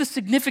today, what's the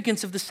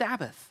significance of the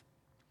Sabbath?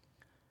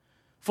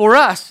 For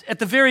us, at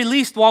the very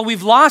least, while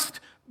we've lost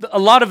a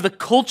lot of the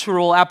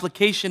cultural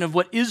application of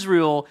what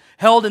Israel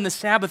held in the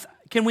Sabbath,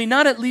 can we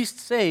not at least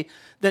say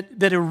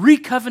that a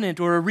recovenant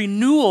or a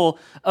renewal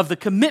of the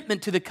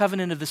commitment to the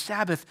covenant of the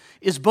Sabbath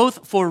is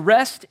both for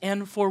rest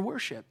and for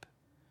worship?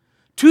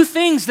 Two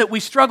things that we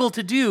struggle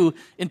to do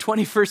in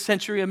 21st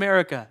century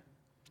America,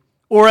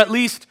 or at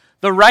least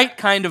the right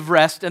kind of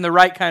rest and the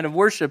right kind of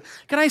worship.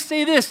 Can I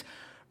say this?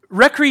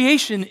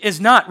 Recreation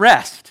is not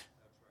rest.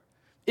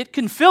 It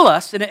can fill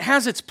us and it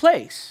has its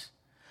place.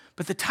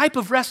 But the type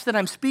of rest that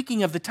I'm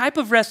speaking of, the type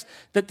of rest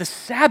that the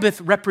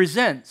Sabbath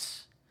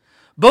represents,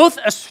 both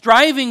a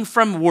striving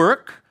from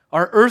work,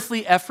 our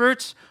earthly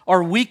efforts,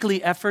 our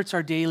weekly efforts,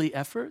 our daily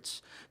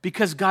efforts,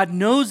 because God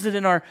knows that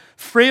in our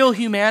frail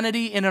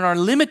humanity and in our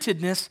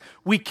limitedness,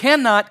 we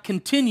cannot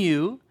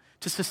continue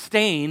to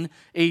sustain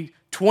a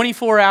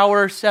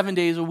 24-hour, 7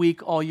 days a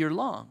week, all year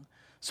long.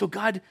 So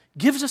God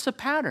gives us a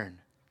pattern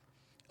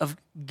of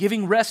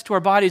giving rest to our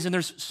bodies. And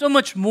there's so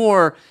much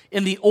more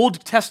in the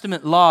Old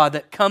Testament law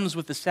that comes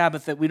with the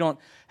Sabbath that we don't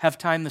have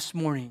time this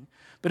morning.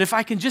 But if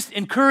I can just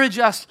encourage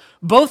us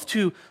both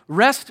to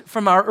rest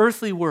from our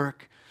earthly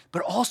work,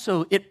 but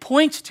also it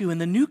points to, in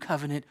the new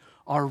covenant,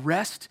 our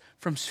rest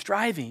from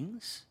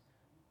strivings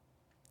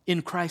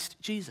in Christ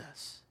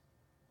Jesus.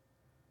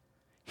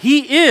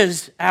 He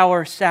is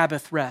our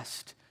Sabbath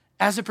rest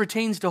as it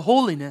pertains to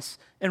holiness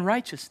and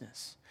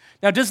righteousness.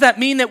 Now, does that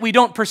mean that we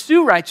don't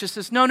pursue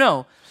righteousness?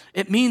 No.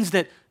 It means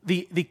that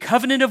the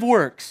covenant of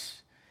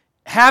works,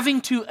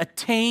 having to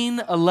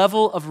attain a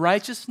level of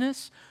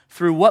righteousness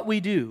through what we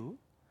do,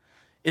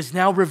 is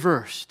now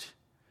reversed.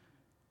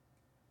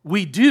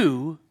 We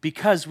do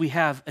because we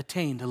have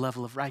attained a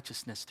level of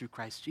righteousness through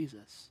Christ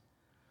Jesus.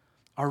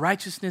 Our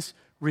righteousness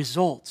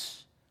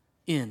results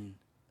in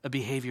a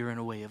behavior and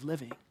a way of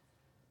living.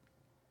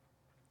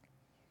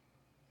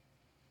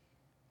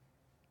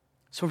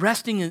 So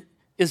resting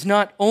is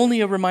not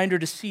only a reminder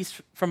to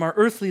cease from our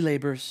earthly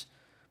labors,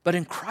 but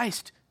in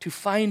Christ to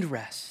find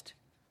rest,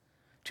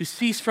 to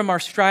cease from our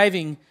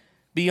striving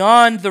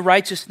beyond the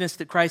righteousness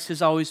that Christ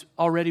has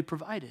already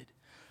provided.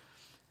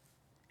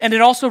 And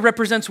it also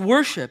represents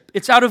worship.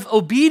 It's out of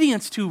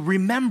obedience to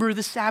remember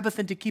the Sabbath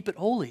and to keep it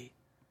holy,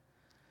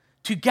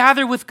 to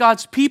gather with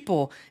God's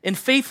people in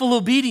faithful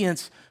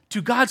obedience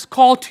to God's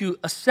call to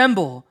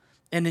assemble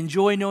and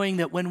enjoy knowing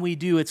that when we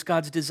do, it's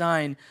God's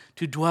design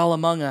to dwell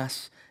among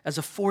us as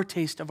a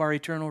foretaste of our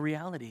eternal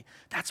reality.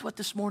 That's what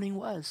this morning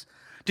was.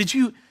 Did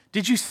you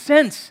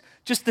sense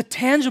just the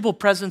tangible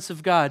presence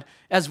of God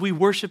as we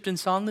worshiped in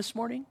song this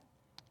morning?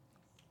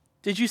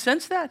 Did you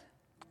sense that?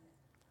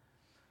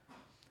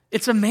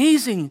 It's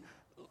amazing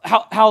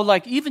how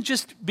like even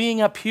just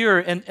being up here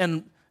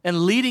and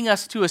leading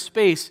us to a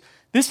space,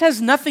 this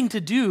has nothing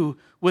to do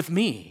with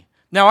me.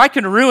 Now, I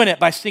can ruin it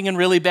by singing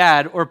really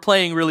bad or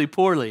playing really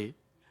poorly.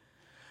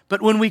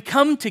 But when we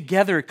come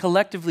together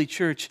collectively,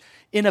 church,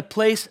 in a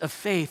place of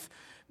faith,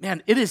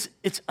 man,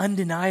 it's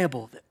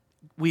undeniable that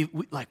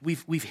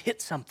we've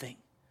hit something.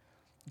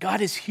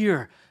 God is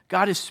here.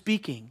 God is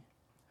speaking.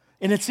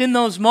 And it's in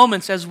those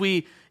moments as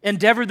we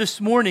endeavor this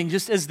morning,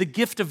 just as the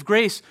gift of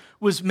grace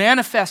was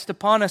manifest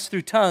upon us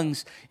through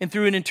tongues and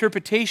through an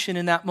interpretation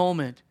in that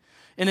moment.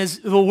 And as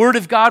the word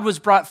of God was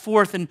brought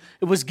forth and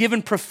it was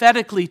given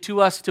prophetically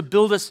to us to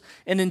build us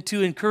and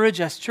to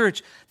encourage us,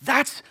 church,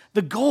 that's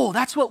the goal.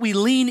 That's what we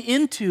lean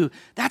into.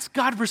 That's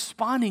God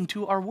responding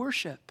to our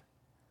worship.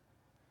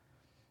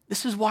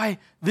 This is why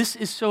this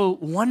is so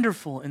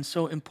wonderful and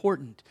so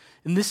important.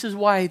 And this is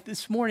why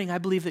this morning I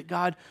believe that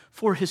God,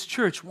 for His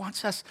church,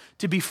 wants us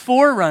to be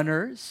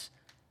forerunners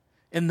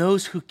and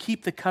those who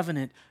keep the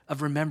covenant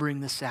of remembering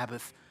the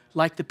Sabbath,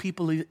 like the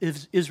people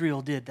of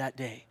Israel did that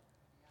day.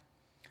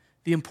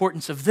 The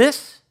importance of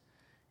this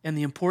and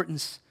the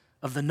importance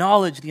of the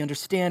knowledge, the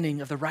understanding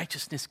of the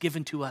righteousness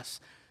given to us,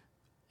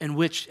 in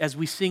which, as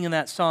we sing in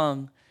that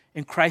song,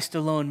 in Christ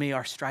alone may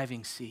our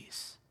striving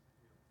cease.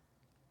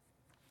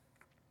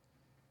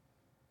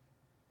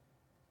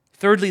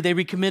 Thirdly, they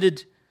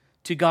recommitted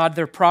to God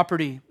their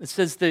property. It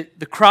says the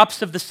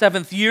crops of the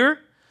seventh year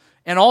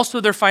and also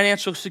their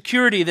financial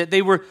security, that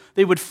they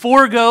would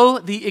forego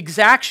the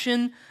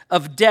exaction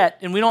of debt.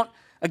 And we don't,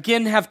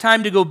 again, have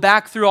time to go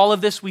back through all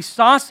of this. We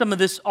saw some of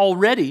this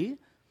already.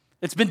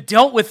 It's been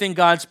dealt with in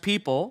God's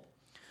people.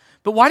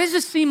 But why does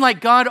it seem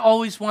like God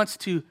always wants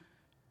to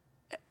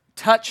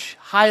touch,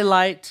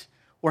 highlight,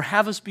 or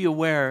have us be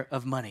aware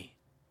of money?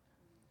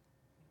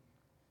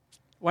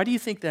 Why do you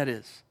think that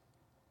is?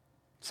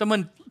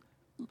 Someone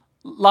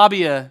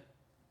lobby an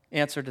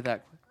answer to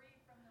that.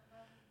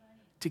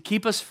 To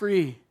keep us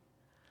free.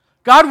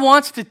 God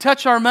wants to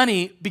touch our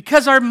money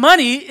because our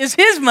money is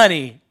His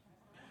money.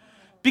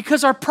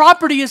 Because our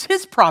property is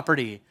His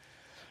property.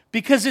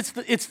 Because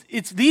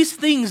it's these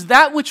things,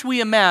 that which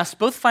we amass,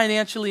 both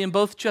financially and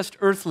both just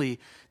earthly,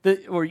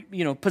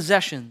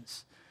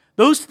 possessions.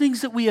 Those things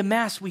that we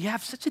amass, we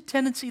have such a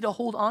tendency to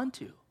hold on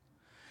to.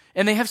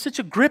 And they have such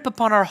a grip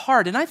upon our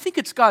heart. And I think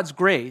it's God's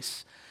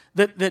grace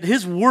that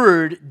His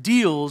Word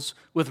deals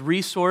with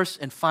resource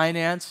and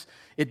finance.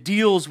 It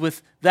deals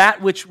with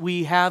that which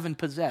we have and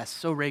possess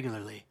so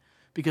regularly.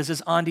 Because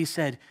as Andy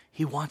said,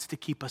 He wants to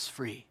keep us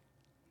free.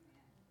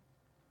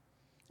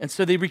 And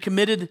so they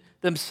recommitted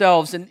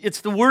themselves. And it's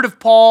the word of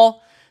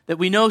Paul that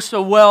we know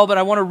so well, but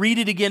I want to read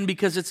it again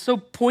because it's so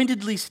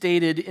pointedly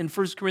stated in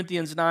 1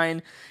 Corinthians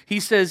 9. He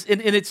says,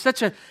 and it's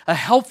such a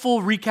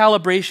helpful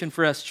recalibration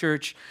for us,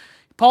 church.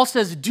 Paul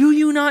says, do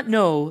you not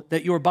know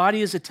that your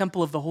body is a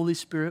temple of the Holy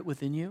Spirit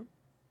within you?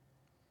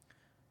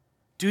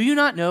 Do you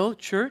not know,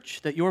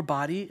 church, that your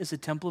body is a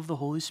temple of the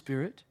Holy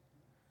Spirit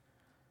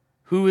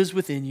who is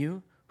within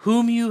you,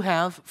 whom you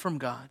have from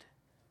God?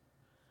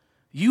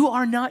 You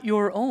are not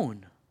your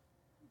own.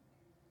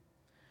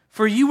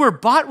 For you were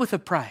bought with a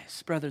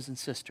price, brothers and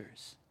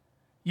sisters.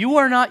 You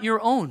are not your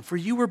own, for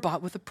you were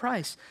bought with a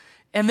price.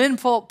 And then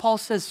Paul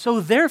says, so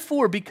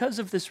therefore, because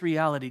of this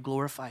reality,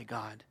 glorify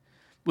God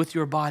with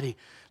your body.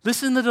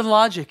 Listen to the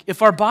logic.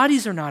 If our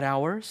bodies are not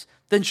ours,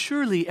 then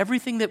surely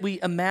everything that we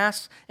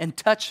amass and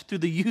touch through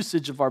the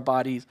usage of our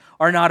bodies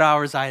are not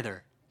ours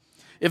either.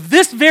 If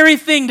this very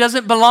thing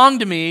doesn't belong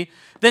to me,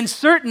 then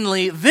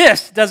certainly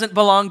this doesn't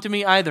belong to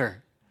me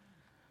either.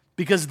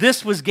 Because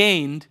this was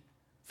gained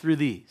through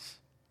these.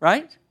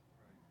 Right?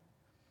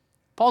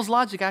 Paul's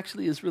logic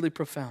actually is really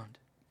profound.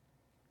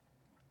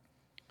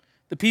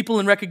 The people,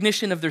 in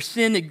recognition of their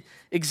sin,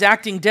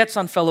 exacting debts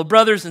on fellow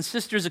brothers and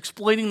sisters,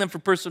 exploiting them for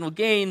personal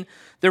gain,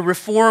 their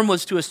reform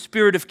was to a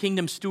spirit of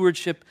kingdom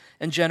stewardship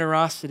and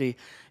generosity.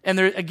 And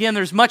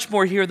there's much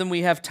more here than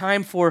we have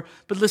time for,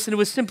 but listen, it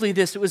was simply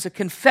this. It was a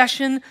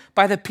confession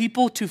by the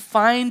people to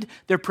find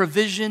their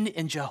provision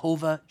in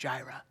Jehovah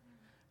Jireh,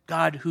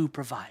 God who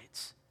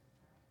provides.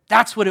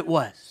 That's what it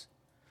was.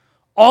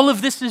 All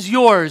of this is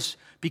yours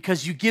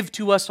because you give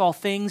to us all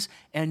things,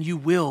 and you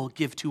will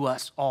give to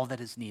us all that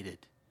is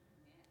needed.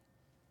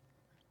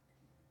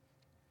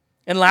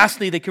 And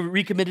lastly, they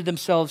recommitted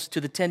themselves to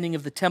the tending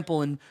of the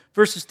temple. In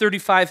verses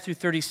 35 through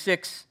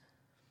 36,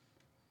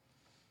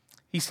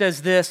 he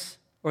says this,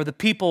 or the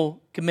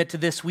people commit to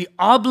this: we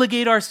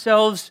obligate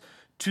ourselves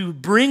to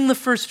bring the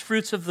first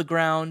fruits of the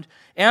ground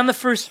and the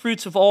first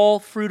fruits of all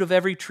fruit of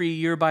every tree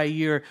year by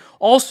year.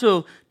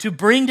 Also, to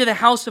bring to the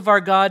house of our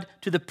God,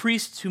 to the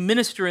priests who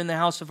minister in the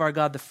house of our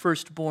God, the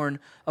firstborn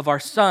of our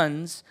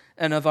sons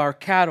and of our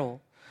cattle.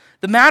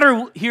 The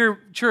matter here,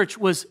 church,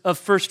 was of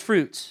first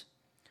fruits,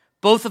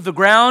 both of the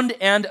ground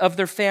and of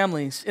their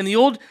families. In the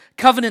old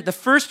covenant, the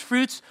first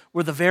fruits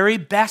were the very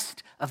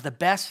best of the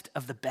best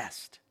of the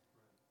best.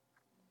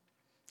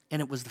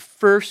 And it was the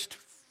first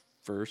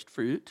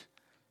fruit.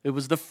 It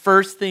was the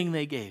first thing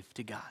they gave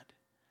to God.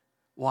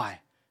 Why?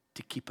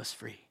 To keep us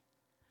free.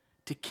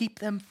 To keep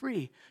them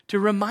free. To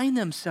remind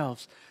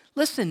themselves.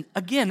 Listen,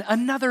 again,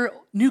 another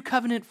new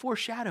covenant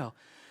foreshadow.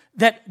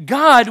 That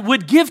God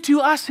would give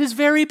to us His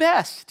very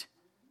best.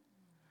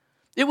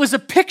 It was a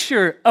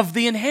picture of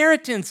the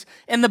inheritance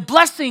and the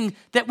blessing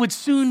that would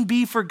soon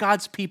be for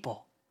God's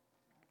people.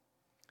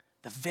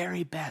 The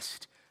very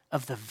best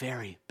of the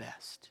very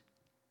best.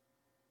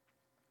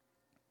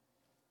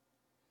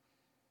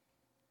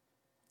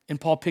 And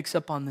Paul picks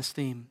up on this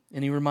theme,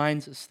 and he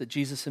reminds us that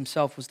Jesus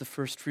himself was the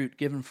first fruit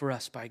given for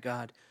us by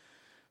God.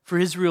 For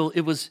Israel,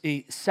 it was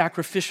a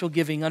sacrificial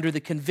giving under the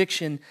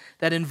conviction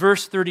that in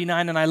verse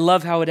 39, and I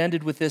love how it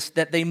ended with this,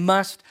 that they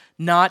must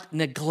not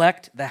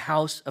neglect the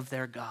house of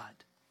their God.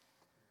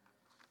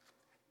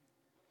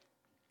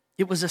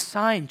 It was a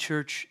sign,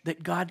 church,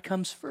 that God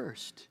comes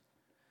first.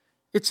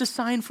 It's a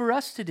sign for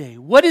us today.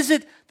 What is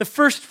it, the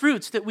first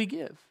fruits that we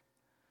give?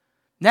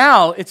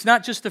 Now, it's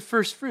not just the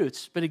first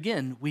fruits, but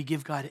again, we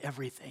give God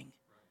everything.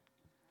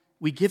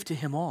 We give to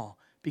Him all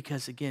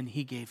because, again,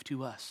 He gave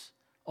to us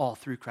all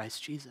through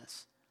Christ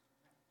Jesus.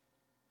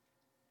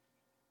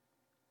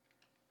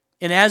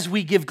 And as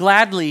we give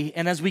gladly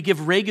and as we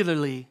give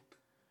regularly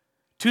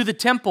to the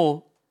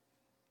temple,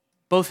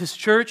 both His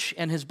church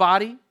and His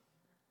body,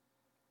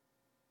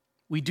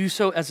 we do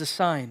so as a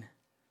sign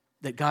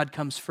that God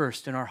comes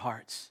first in our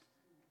hearts,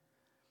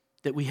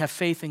 that we have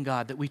faith in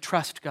God, that we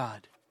trust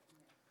God,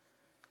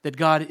 that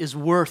God is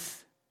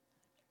worth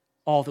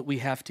all that we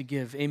have to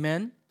give.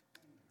 Amen?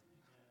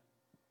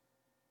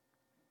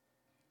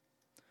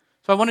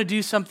 So I want to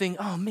do something.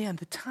 Oh man,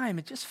 the time,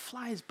 it just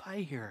flies by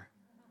here.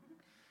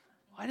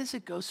 Why does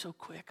it go so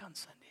quick on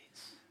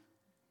Sundays?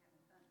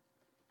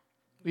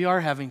 We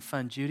are having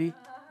fun, Judy.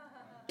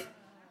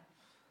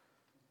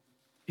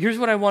 Here's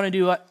what I want to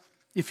do.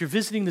 If you're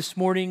visiting this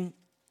morning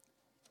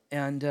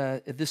and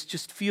if this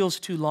just feels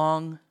too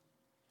long,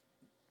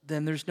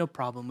 then there's no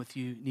problem with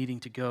you needing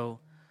to go.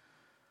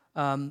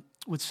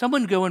 Would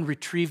someone go and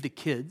retrieve the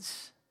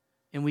kids?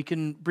 And we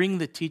can bring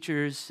the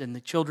teachers and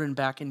the children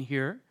back in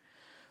here.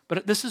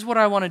 But this is what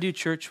I want to do,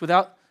 church,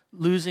 without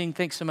losing,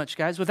 thanks so much,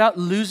 guys, without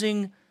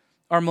losing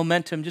our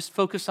momentum, just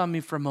focus on me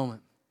for a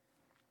moment.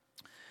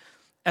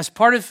 As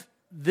part of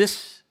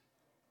this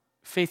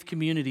faith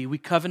community, we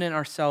covenant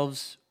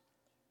ourselves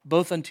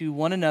both unto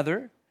one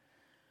another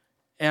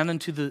and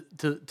unto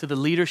the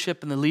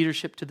leadership and the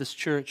leadership to this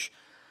church.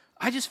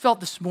 I just felt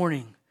this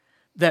morning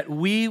that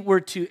we were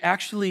to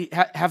actually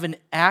have an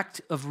act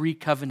of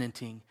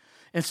recovenanting.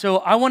 And so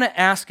I want to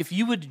ask if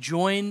you would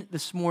join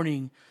this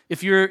morning.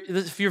 If you're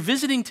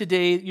visiting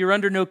today, you're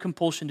under no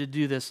compulsion to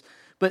do this.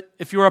 But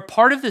if you're a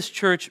part of this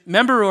church,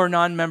 member or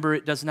non-member,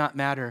 it does not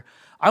matter.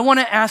 I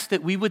want to ask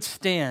that we would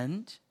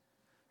stand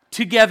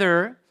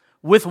together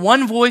with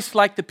one voice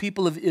like the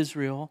people of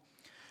Israel,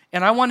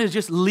 and I want to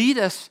just lead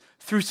us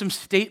through some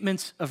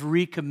statements of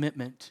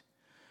recommitment.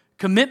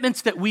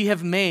 Commitments that we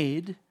have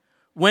made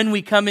when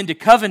we come into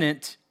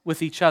covenant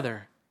with each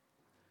other.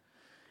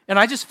 And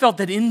I just felt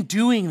that in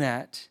doing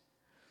that,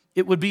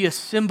 it would be a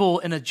symbol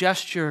and a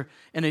gesture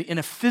and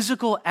a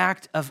physical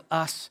act of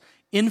us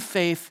in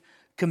faith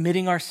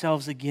committing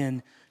ourselves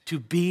again to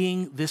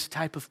being this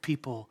type of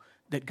people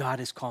that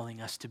God is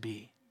calling us to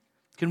be.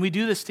 Can we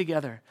do this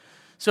together?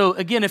 So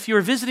again, if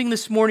you're visiting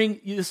this morning,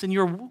 listen,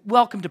 you're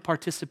welcome to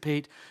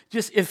participate.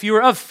 Just if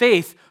you're of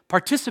faith,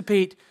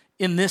 participate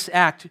in this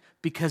act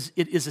because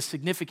it is a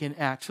significant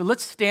act. So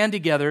let's stand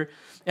together,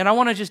 and I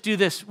want to just do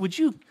this. Would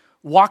you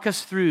walk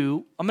us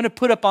through? I'm going to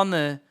put up on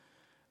the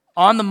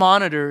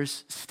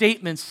monitors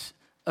statements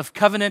of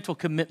covenantal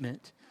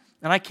commitment,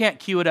 and I can't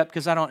cue it up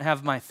because I don't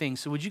have my thing.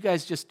 So would you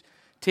guys just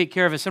take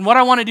care of us? And what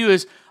I want to do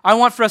is I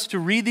want for us to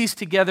read these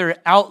together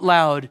out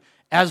loud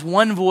as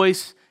one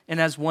voice and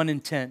as one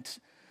intent.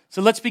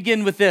 So let's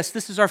begin with this.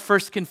 This is our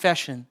first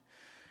confession.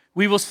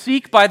 We will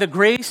seek by the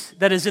grace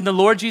that is in the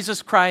Lord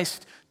Jesus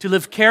Christ to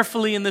live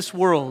carefully in this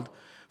world,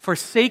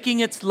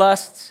 forsaking its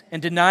lusts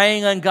and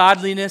denying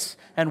ungodliness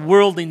and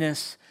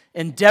worldliness,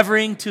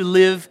 endeavoring to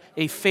live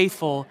a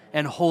faithful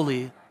and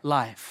holy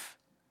life.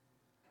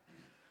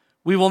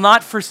 We will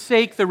not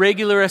forsake the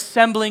regular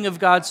assembling of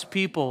God's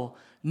people,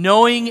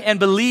 knowing and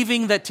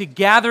believing that to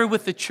gather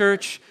with the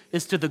church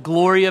is to the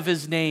glory of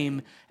His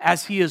name,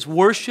 as He is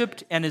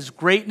worshiped and His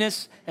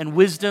greatness and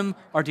wisdom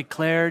are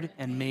declared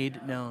and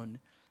made known.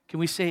 Can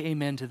we say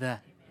amen to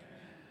that?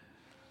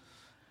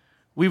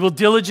 We will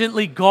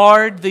diligently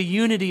guard the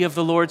unity of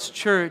the Lord's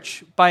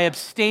church by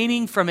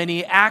abstaining from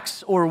any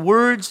acts or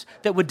words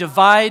that would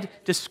divide,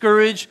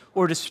 discourage,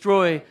 or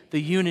destroy the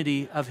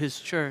unity of His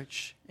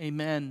church.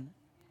 Amen.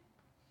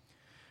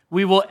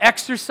 We will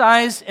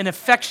exercise an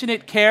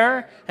affectionate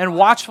care and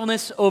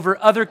watchfulness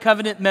over other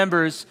covenant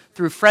members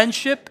through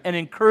friendship and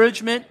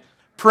encouragement,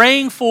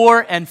 praying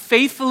for and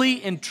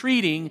faithfully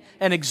entreating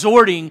and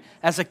exhorting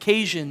as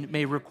occasion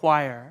may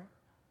require.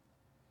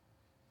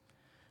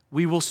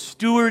 We will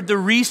steward the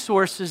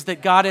resources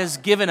that God has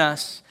given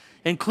us,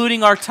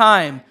 including our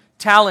time,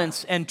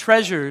 talents, and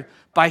treasure,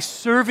 by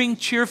serving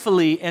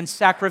cheerfully and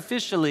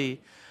sacrificially,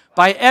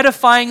 by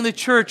edifying the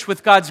church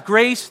with God's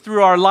grace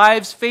through our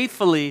lives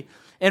faithfully,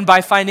 and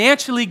by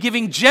financially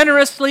giving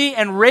generously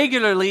and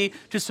regularly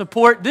to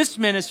support this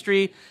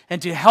ministry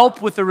and to help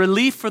with the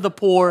relief for the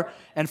poor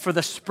and for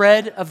the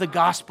spread of the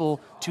gospel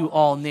to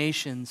all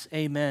nations.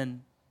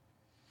 Amen.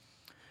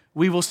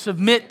 We will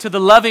submit to the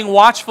loving,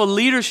 watchful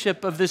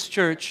leadership of this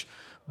church,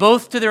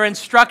 both to their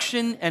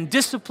instruction and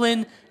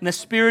discipline in a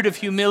spirit of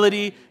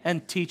humility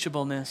and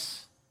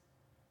teachableness.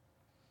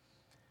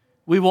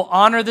 We will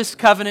honor this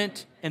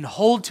covenant and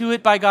hold to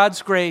it by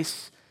God's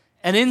grace,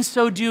 and in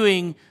so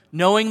doing,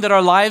 knowing that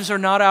our lives are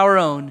not our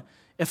own,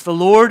 if the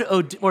Lord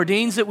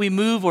ordains that we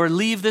move or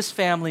leave this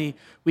family,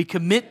 we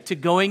commit to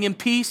going in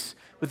peace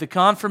with the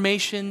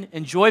confirmation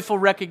and joyful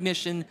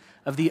recognition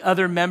of the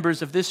other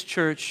members of this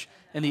church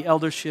and the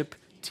eldership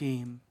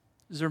team.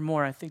 Is there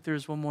more? I think there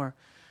is one more.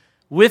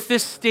 With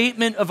this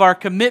statement of our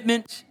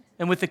commitment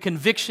and with the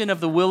conviction of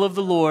the will of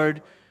the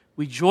Lord,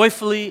 we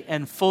joyfully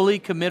and fully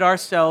commit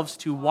ourselves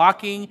to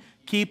walking,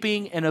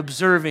 keeping, and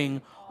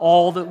observing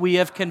all that we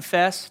have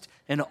confessed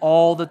and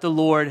all that the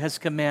Lord has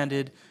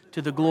commanded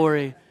to the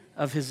glory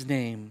of His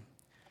name.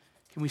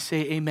 Can we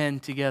say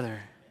amen together?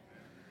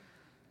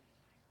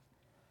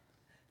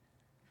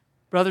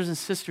 Brothers and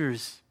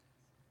sisters,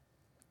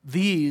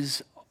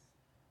 these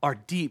are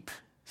deep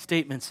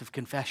statements of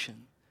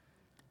confession.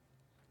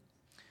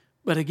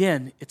 But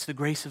again, it's the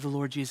grace of the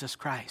Lord Jesus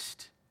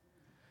Christ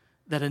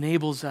that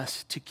enables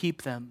us to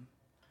keep them,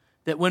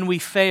 that when we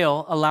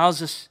fail,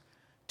 allows us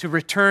to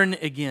return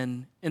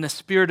again in a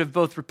spirit of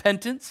both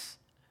repentance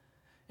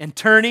and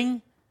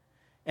turning,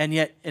 and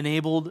yet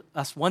enabled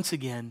us once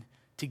again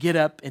to get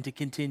up and to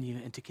continue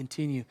and to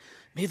continue.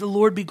 May the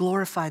Lord be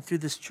glorified through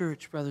this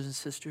church, brothers and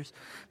sisters.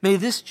 May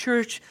this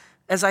church,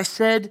 as I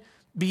said,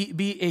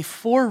 be a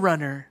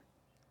forerunner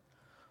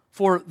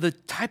for the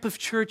type of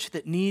church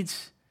that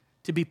needs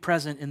to be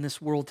present in this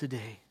world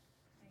today.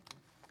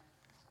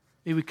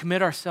 May we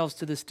commit ourselves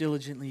to this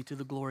diligently to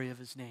the glory of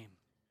His name.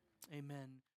 Amen.